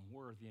think I'm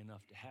worthy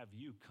enough to have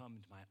you come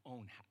to my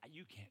own house.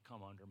 You can't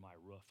come under my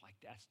roof. I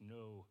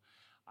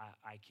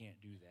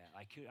can't do that.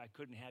 I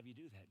couldn't have you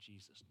do that,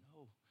 Jesus.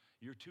 No,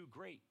 you're too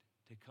great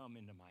to come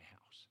into my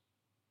house.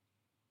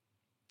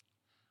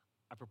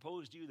 I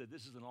propose to you that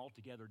this is an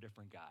altogether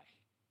different guy.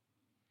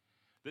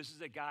 This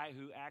is a guy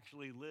who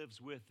actually lives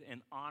with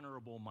an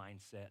honorable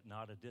mindset,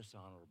 not a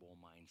dishonorable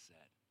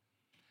mindset.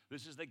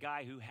 This is the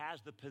guy who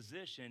has the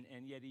position,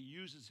 and yet he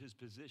uses his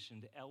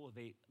position to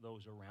elevate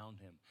those around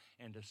him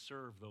and to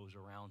serve those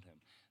around him.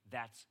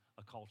 That's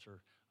a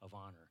culture of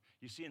honor.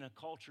 You see, in a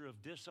culture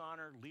of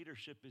dishonor,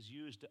 leadership is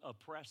used to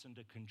oppress and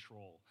to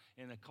control.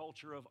 In a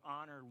culture of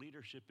honor,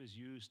 leadership is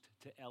used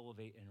to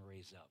elevate and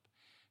raise up.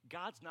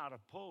 God's not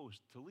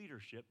opposed to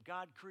leadership.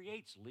 God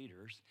creates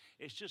leaders.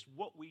 It's just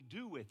what we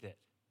do with it.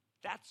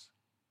 That's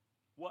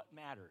what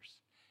matters.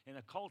 In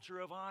a culture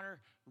of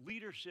honor,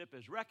 leadership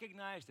is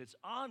recognized, it's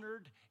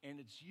honored, and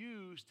it's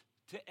used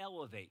to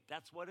elevate.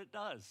 That's what it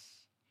does.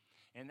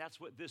 And that's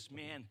what this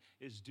man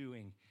is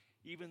doing.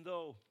 Even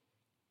though,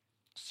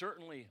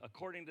 certainly,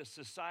 according to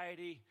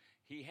society,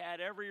 he had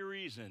every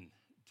reason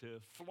to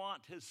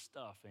flaunt his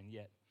stuff, and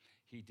yet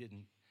he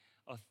didn't.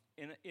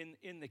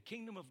 In the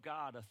kingdom of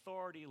God,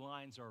 authority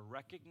lines are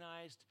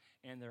recognized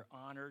and they're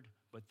honored,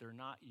 but they're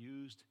not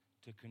used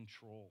to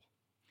control.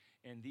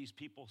 And these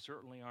people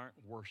certainly aren't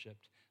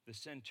worshiped. The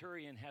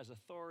centurion has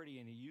authority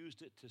and he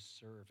used it to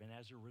serve. And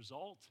as a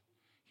result,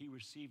 he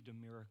received a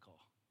miracle.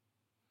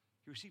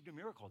 He received a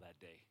miracle that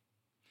day.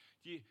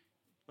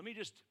 Let me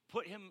just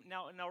put him,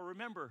 now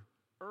remember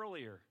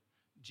earlier,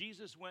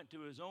 Jesus went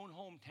to his own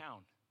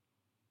hometown.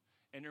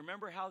 And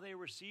remember how they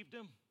received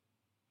him?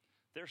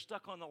 They're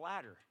stuck on the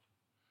ladder.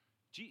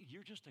 Gee,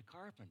 you're just a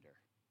carpenter.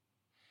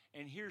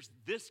 And here's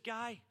this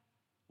guy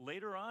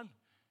later on,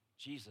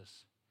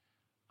 Jesus,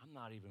 I'm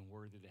not even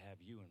worthy to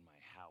have you in my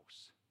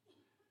house.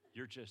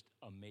 You're just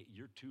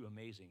you're too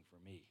amazing for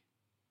me.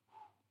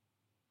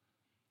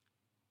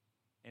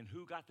 And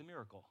who got the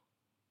miracle?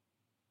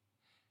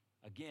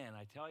 Again,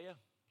 I tell you,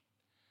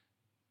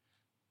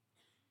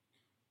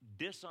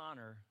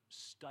 dishonor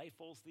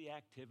stifles the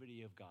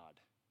activity of God,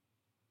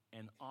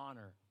 and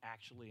honor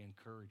actually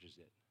encourages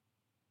it.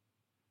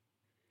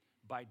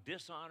 By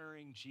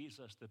dishonoring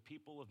Jesus, the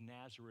people of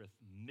Nazareth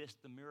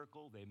missed the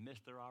miracle, they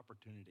missed their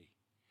opportunity.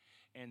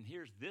 And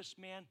here's this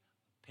man,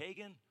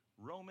 pagan,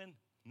 Roman,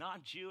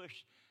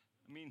 non-Jewish.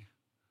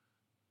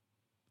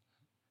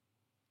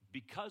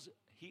 Because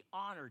he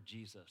honored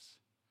Jesus,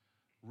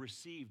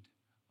 received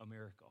a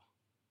miracle.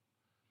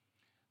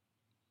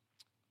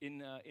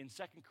 In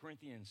 2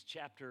 Corinthians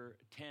chapter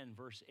 10,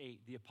 verse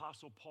 8, the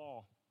Apostle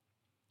Paul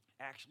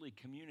actually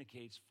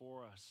communicates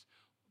for us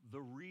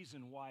the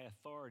reason why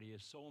authority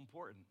is so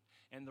important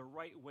and the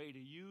right way to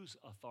use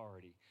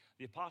authority.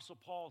 The Apostle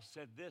Paul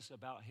said this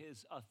about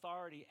his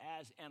authority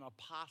as an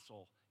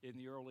apostle in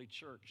the early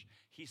church.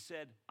 He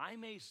said, I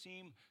may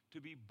seem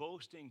to be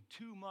boasting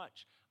too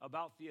much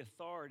about the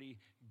authority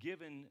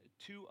given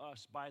to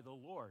us by the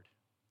Lord,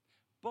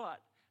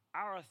 but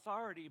our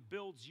authority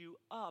builds you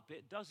up.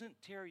 It doesn't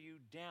tear you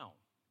down.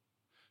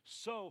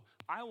 So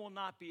I will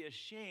not be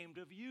ashamed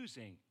of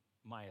using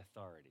my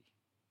authority.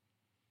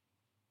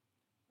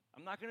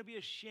 I'm not going to be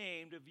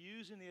ashamed of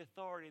using the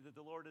authority that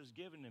the Lord has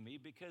given to me,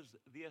 because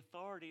the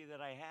authority that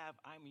I have,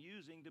 I'm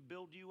using to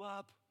build you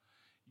up.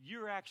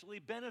 You're actually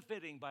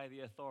benefiting by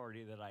the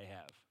authority that I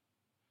have.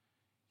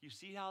 You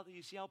see how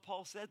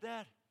Paul said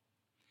that?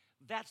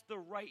 That's the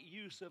right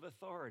use of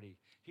authority.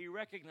 He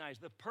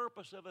recognized the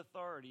purpose of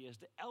authority is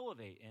to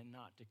elevate and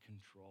not to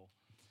control.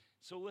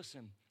 So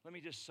listen, let me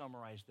just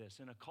summarize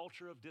this. In a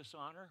culture of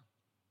dishonor,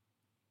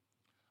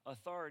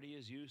 authority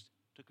is used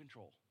to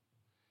control.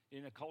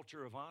 In a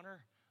culture of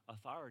honor,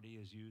 authority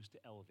is used to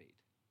elevate.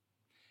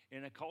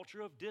 In a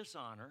culture of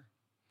dishonor,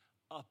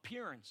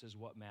 appearance is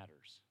what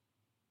matters.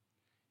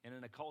 And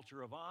in a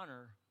culture of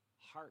honor,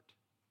 heart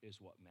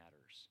is what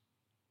matters.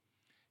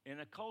 In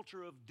a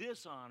culture of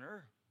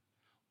dishonor,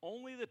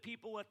 only the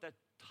people at the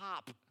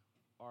top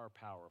are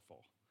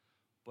powerful.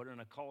 But in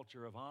a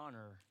culture of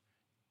honor,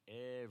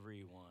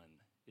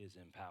 everyone is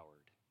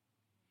empowered.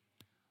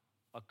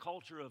 A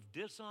culture of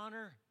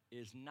dishonor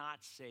is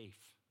not safe.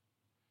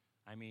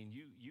 I mean,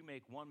 you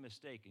make one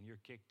mistake and you're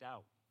kicked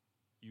out.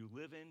 You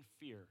live in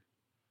fear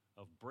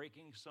of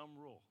breaking some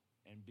rule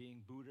and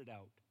being booted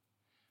out.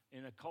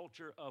 In a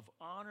culture of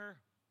honor,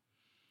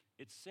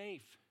 it's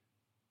safe.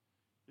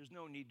 There's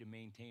no need to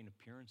maintain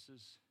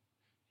appearances.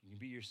 You can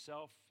be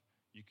yourself.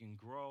 You can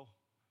grow.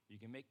 You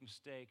can make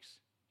mistakes.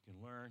 You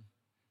can learn.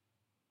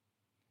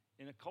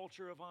 In a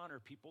culture of honor,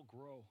 people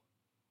grow.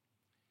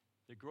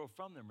 They grow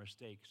from their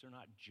mistakes. They're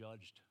not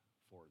judged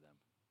for them.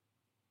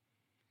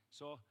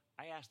 So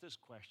I ask this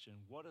question,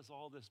 what does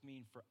all this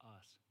mean for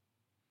us?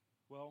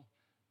 Well,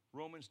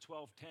 Romans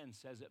 12:10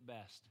 says it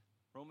best.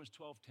 Romans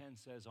 12:10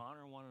 says,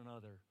 honor one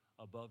another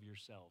above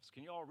yourselves.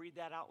 Can you all read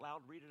that out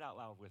loud? Read it out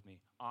loud with me.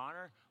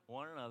 Honor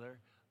one another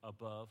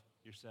above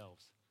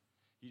yourselves.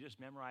 You just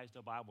memorized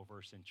a Bible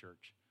verse in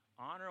church.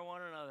 Honor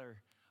one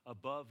another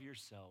above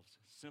yourselves.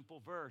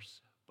 Simple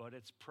verse, but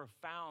it's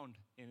profound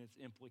in its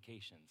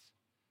implications.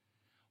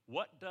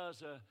 What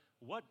does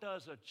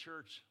a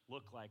church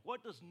look like?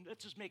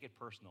 Let's just make it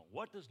personal.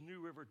 What does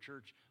New River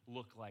Church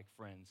look like,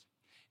 friends,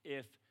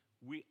 if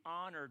we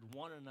honored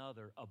one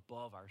another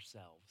above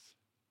ourselves?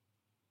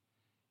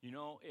 You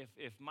know,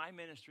 if my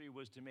ministry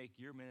was to make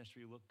your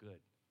ministry look good,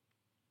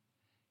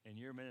 and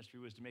your ministry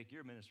was to make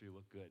your ministry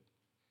look good,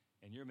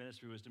 and your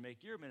ministry was to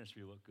make your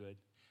ministry look good,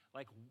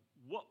 like,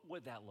 what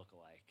would that look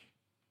like?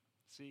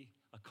 See,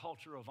 a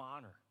culture of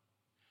honor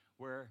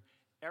where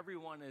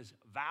everyone is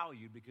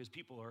valued because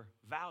people are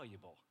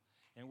valuable,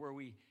 and where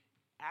we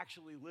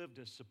actually live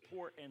to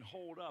support and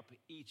hold up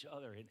each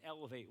other and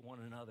elevate one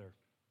another.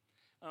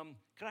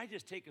 Could I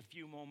just take a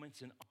few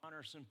moments and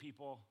honor some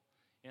people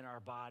in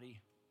our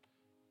body?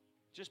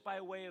 Just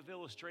by way of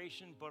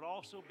illustration, but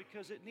also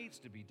because it needs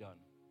to be done.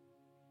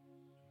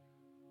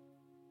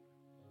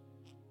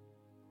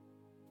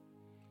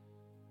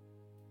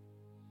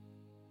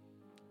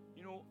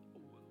 You know,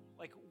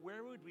 like,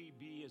 where would we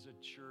be as a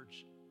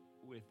church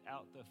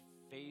without the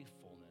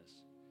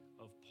faithfulness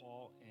of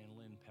Paul and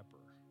Lynn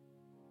Pepper,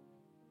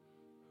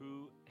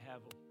 who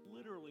have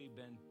literally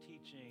been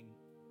teaching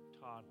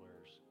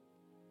toddlers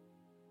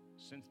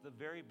since the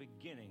very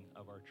beginning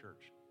of our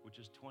church, which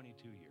is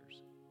 22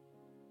 years.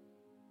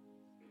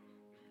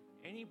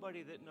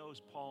 Anybody that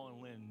knows Paul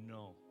and Lynn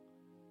know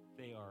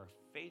they are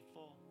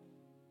faithful,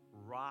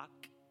 rock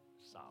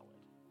solid.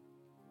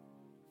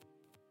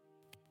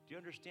 Do you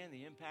understand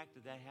the impact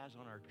that has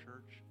on our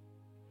church?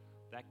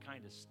 That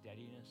kind of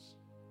steadiness.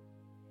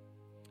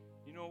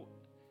 You know,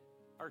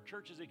 our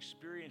church has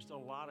experienced a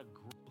lot of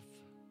growth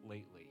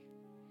lately.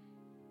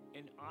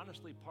 And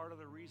honestly, part of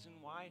the reason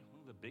why,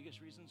 one of the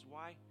biggest reasons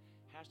why,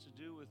 has to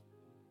do with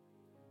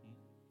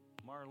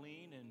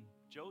Marlene and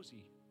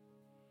Josie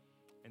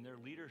and their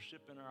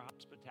leadership in our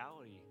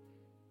hospitality.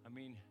 I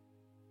mean,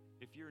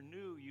 if you're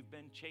new, you've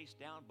been chased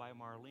down by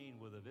Marlene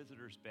with a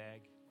visitor's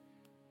bag,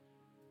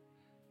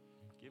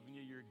 giving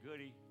you your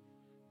goodie,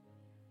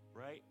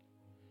 right?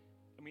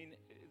 I mean,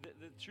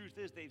 the truth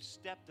is they've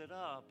stepped it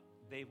up,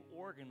 they've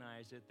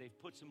organized it,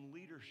 they've put some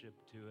leadership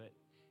to it,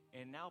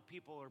 and now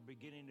people are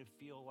beginning to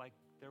feel like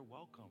they're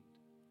welcomed.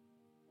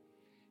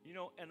 You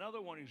know,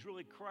 another one who's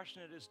really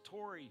crushing it is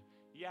Tori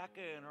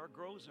Yaka in our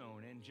Grow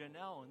Zone and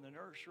Janelle in the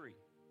nursery.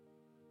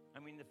 I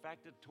mean, the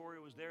fact that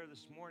Tori was there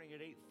this morning at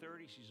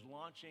 8:30, she's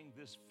launching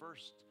this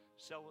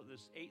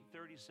this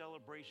 8:30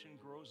 celebration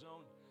Grow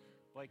Zone.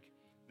 Like,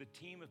 the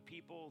team of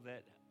people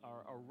that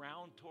are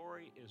around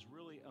Tori is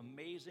really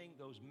amazing.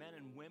 Those men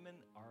and women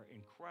are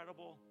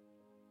incredible.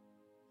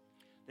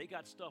 They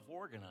got stuff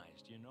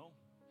organized, you know.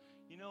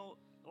 You know,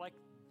 like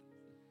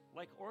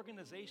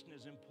organization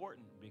is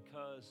important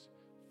because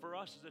for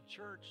us as a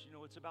church, you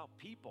know, it's about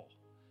people.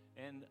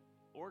 And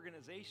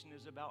organization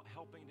is about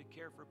helping to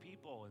care for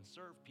people and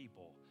serve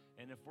people.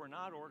 And if we're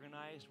not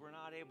organized, we're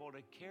not able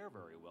to care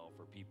very well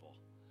for people.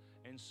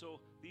 And so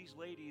these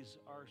ladies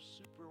are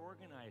super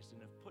organized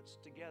and have put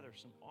together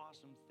some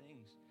awesome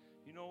things.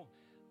 You know,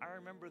 I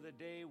remember the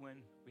day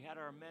when we had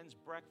our men's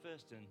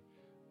breakfast and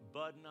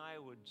Bud and I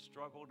would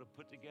struggle to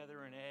put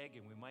together an egg,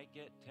 and we might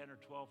get 10 or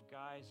 12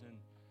 guys,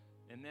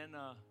 and then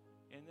I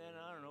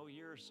don't know, a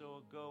year year or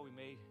so ago,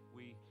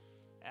 we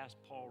asked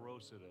Paul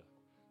Rosa to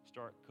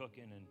start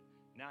cooking, and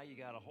now you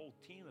got a whole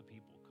team of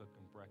people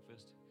cooking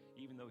breakfast,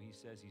 even though he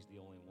says he's the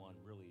only one.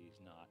 Really,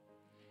 he's not.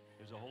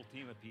 There's a whole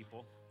team of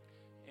people,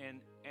 and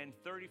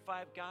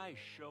 35 guys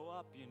show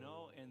up,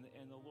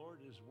 and the Lord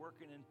is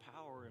working in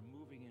power and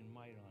moving in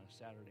might on a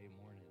Saturday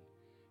morning.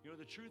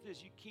 The truth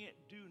is, you can't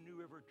do New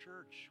River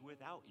Church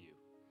without you.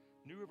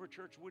 New River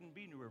Church wouldn't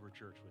be New River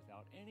Church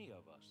without any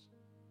of us.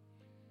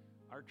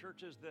 Our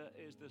church is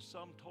the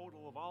sum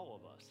total of all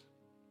of us.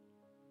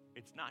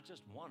 It's not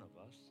just one of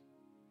us.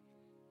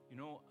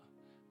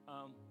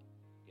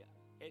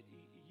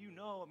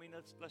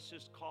 Let's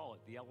just call it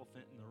the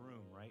elephant in the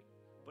room, right?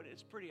 But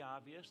it's pretty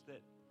obvious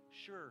that,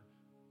 sure,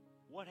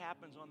 what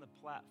happens on the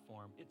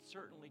platform, it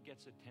certainly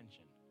gets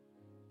attention.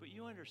 But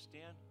you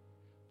understand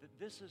that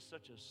this is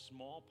such a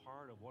small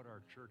part of what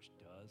our church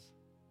does.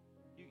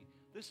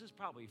 This is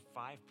probably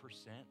 5%.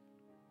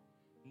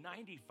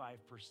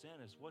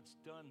 95% is what's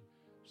done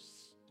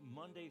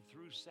Monday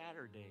through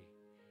Saturday.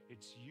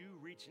 It's you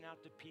reaching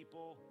out to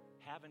people,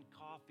 having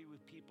coffee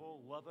with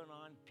people, loving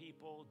on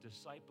people,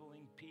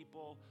 discipling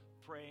people,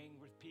 praying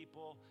with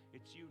people.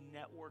 It's you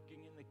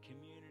networking in the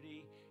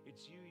community.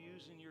 It's you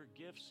using your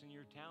gifts and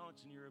your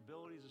talents and your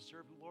abilities to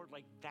serve the Lord.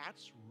 Like,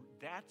 that's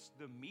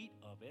the meat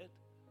of it.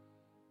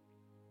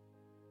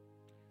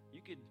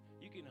 You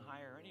can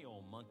hire any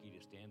old monkey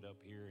to stand up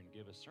here and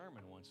give a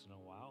sermon once in a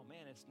while.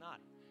 Man, it's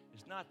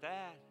not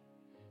that.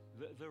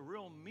 The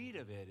real meat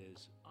of it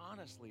is,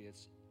 honestly,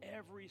 it's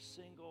every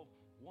single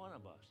one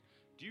of us.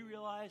 Do you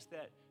realize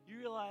that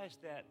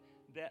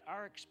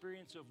our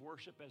experience of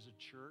worship as a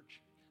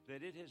church,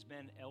 that it has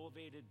been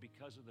elevated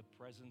because of the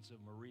presence of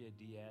Maria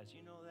Diaz?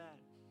 You know that?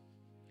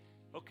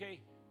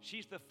 Okay,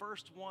 she's the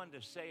first one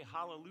to say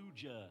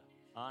hallelujah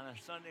on a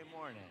Sunday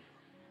morning.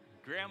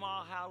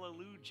 Grandma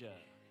hallelujah.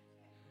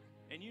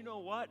 And you know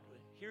what?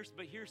 Here's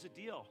the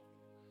deal.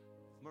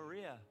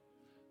 Maria,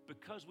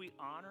 because we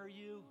honor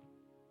you,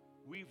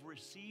 we've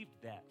received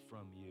that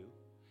from you.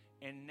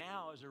 And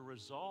now, as a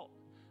result,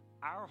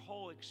 our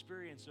whole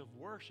experience of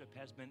worship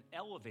has been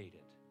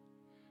elevated.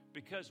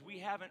 Because we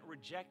haven't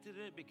rejected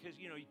it, because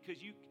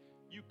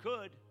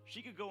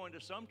she could go into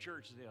some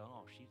churches and say,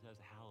 oh, she does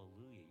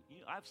hallelujah.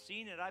 I've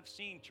seen it. I've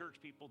seen church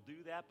people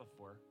do that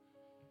before.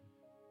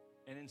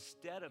 And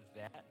instead of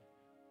that,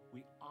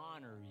 we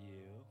honor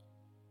you.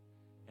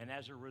 And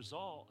as a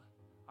result,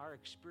 our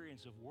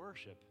experience of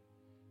worship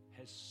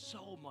has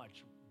so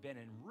much been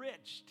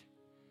enriched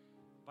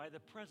by the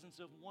presence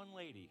of one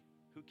lady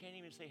who can't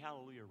even say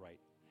hallelujah right.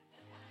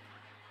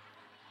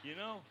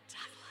 Douglas.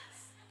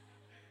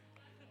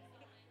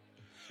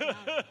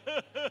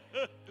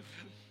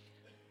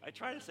 I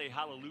try to say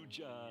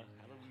hallelujah.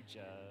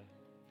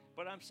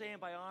 But I'm saying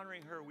by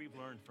honoring her, we've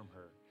learned from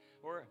her.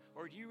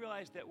 Or do you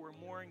realize that we're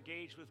more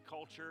engaged with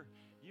culture?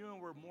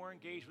 We're more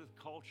engaged with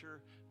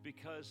culture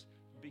because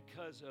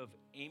of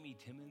Amy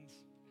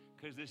Timmons.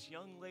 Because this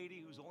young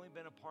lady who's only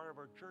been a part of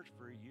our church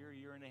for a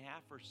year and a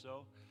half or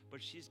so,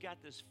 but she's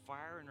got this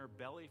fire in her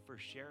belly for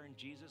sharing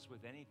Jesus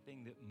with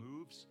anything that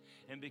moves.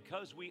 And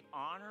because we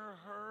honor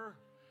her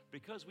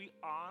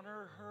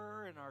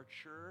in our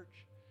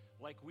church,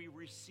 like we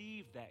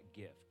receive that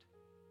gift.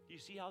 Do you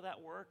see how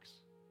that works?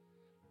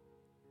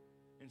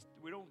 And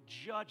we don't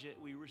judge it,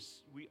 we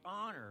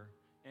honor,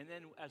 and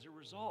then as a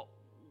result,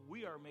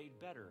 we are made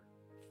better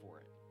for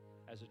it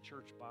as a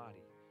church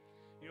body.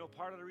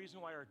 Part of the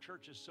reason why our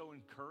church is so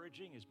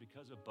encouraging is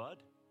because of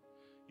Bud.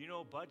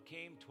 Bud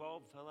came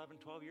 12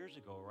 years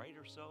ago, right,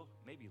 or so,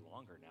 maybe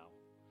longer now.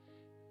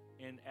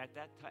 And at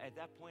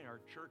that point, our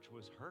church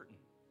was hurting.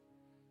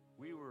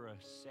 We were a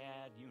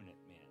sad unit,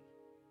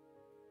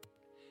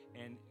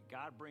 man. And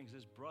God brings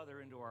His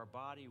brother into our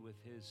body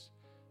with His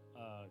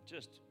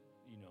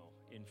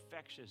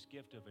infectious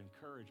gift of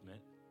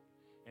encouragement.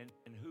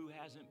 And who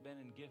hasn't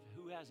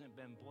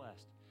been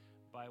blessed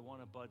by one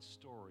of Bud's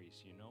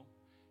stories,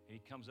 He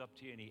comes up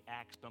to you and he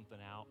acts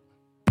something out,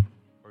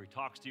 or he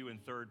talks to you in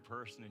third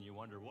person and you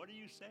wonder, what are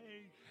you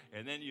saying?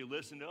 And then you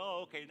listen to,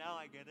 oh, okay, now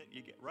I get it.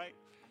 You get right.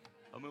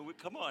 I mean,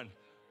 come on.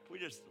 We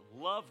just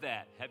love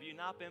that. Have you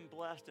not been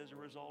blessed as a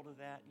result of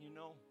that?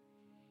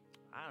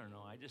 I don't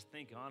know. I just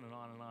think on and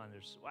on and on.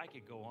 I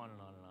could go on and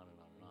on and on and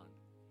on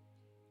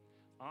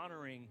and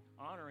on.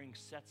 Honoring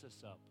sets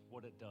us up.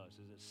 What it does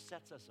is it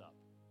sets us up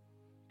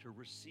to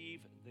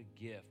receive the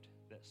gift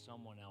that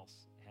someone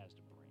else has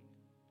to bring.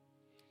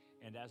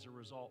 And as a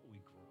result, we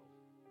grow.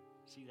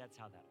 See, that's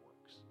how that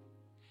works.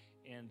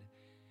 And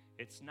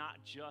it's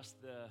not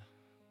just the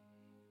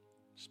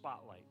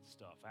spotlight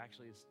stuff.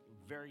 Actually, it's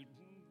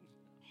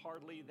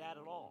hardly that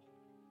at all.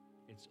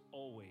 It's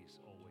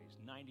always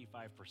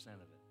 95%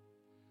 of it.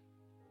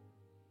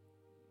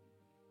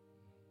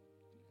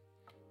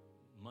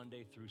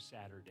 Monday through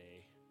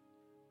Saturday,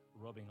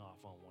 rubbing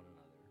off on one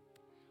another.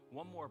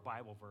 One more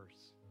Bible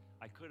verse.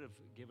 I could have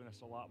given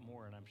us a lot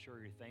more, and I'm sure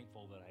you're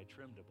thankful that I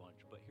trimmed a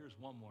bunch, but here's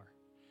one more.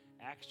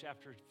 Acts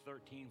chapter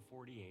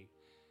 13:48.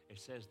 It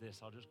says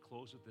this. I'll just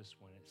close with this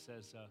one. It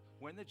says,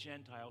 when the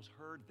Gentiles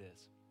heard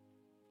this,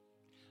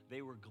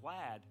 they were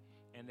glad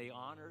And they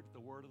honored the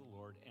word of the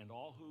Lord, and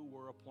all who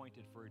were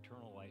appointed for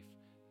eternal life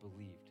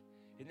believed.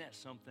 Isn't that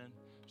something?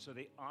 So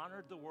they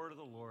honored the word of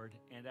the Lord,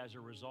 and as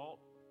a result,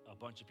 a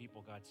bunch of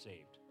people got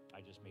saved. I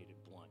just made it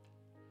blunt.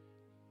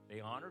 They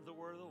honored the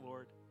word of the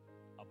Lord,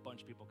 a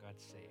bunch of people got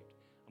saved.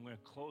 I'm going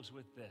to close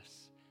with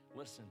this.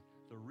 Listen,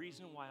 the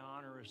reason why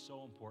honor is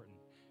so important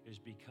is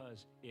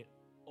because it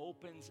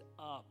opens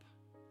up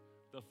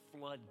the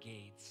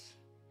floodgates.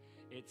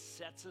 It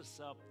sets us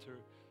up to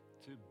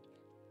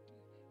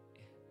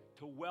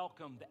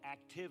welcome the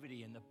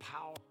activity and the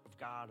power of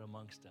God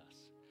amongst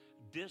us.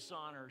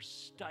 Dishonor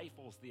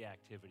stifles the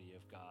activity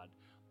of God.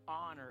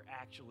 Honor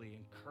actually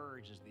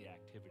encourages the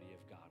activity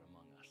of God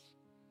among us.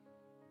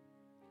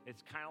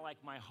 It's kind of like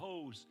my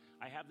hose.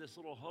 I have this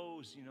little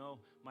hose,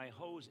 my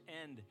hose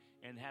end,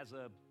 and has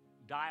a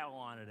dial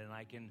on it, and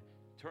I can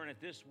turn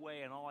it this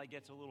way, and all I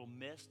get's a little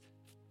mist.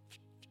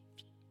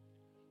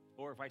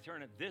 Or if I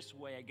turn it this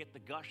way, I get the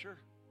gusher.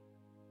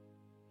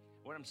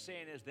 What I'm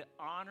saying is that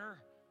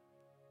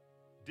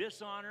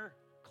dishonor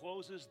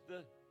closes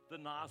the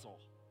nozzle.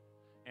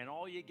 And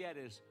all you get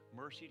is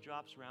mercy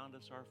drops around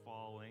us are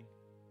falling.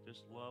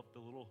 Just love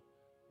the little.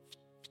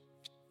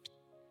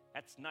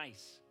 That's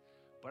nice.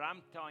 But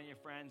I'm telling you,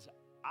 friends,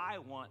 I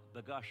want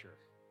the gusher.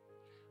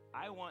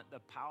 I want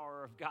the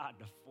power of God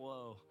to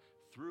flow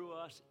through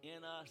us,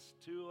 in us,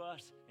 to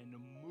us, and to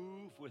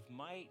move with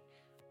might.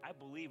 I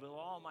believe with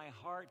all my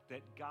heart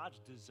that God's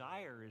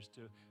desire is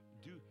to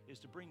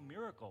bring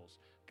miracles.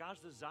 God's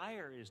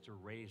desire is to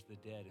raise the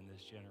dead in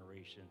this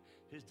generation.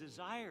 His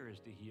desire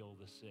is to heal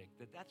the sick.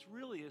 That's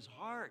really his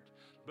heart.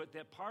 But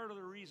that part of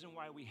the reason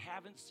why we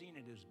haven't seen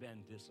it has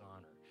been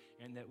dishonor.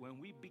 And that when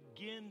we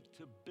begin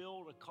to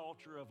build a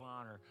culture of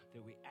honor,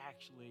 that we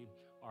actually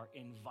are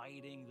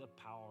inviting the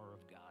power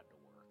of God to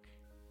work.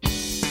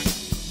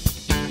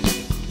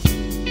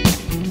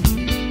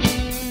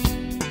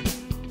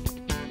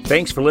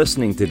 Thanks for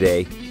listening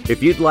today.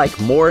 If you'd like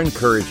more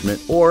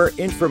encouragement or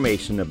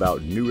information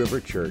about New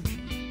River Church,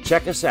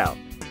 check us out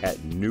at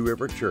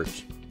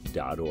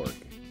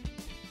newriverchurch.org.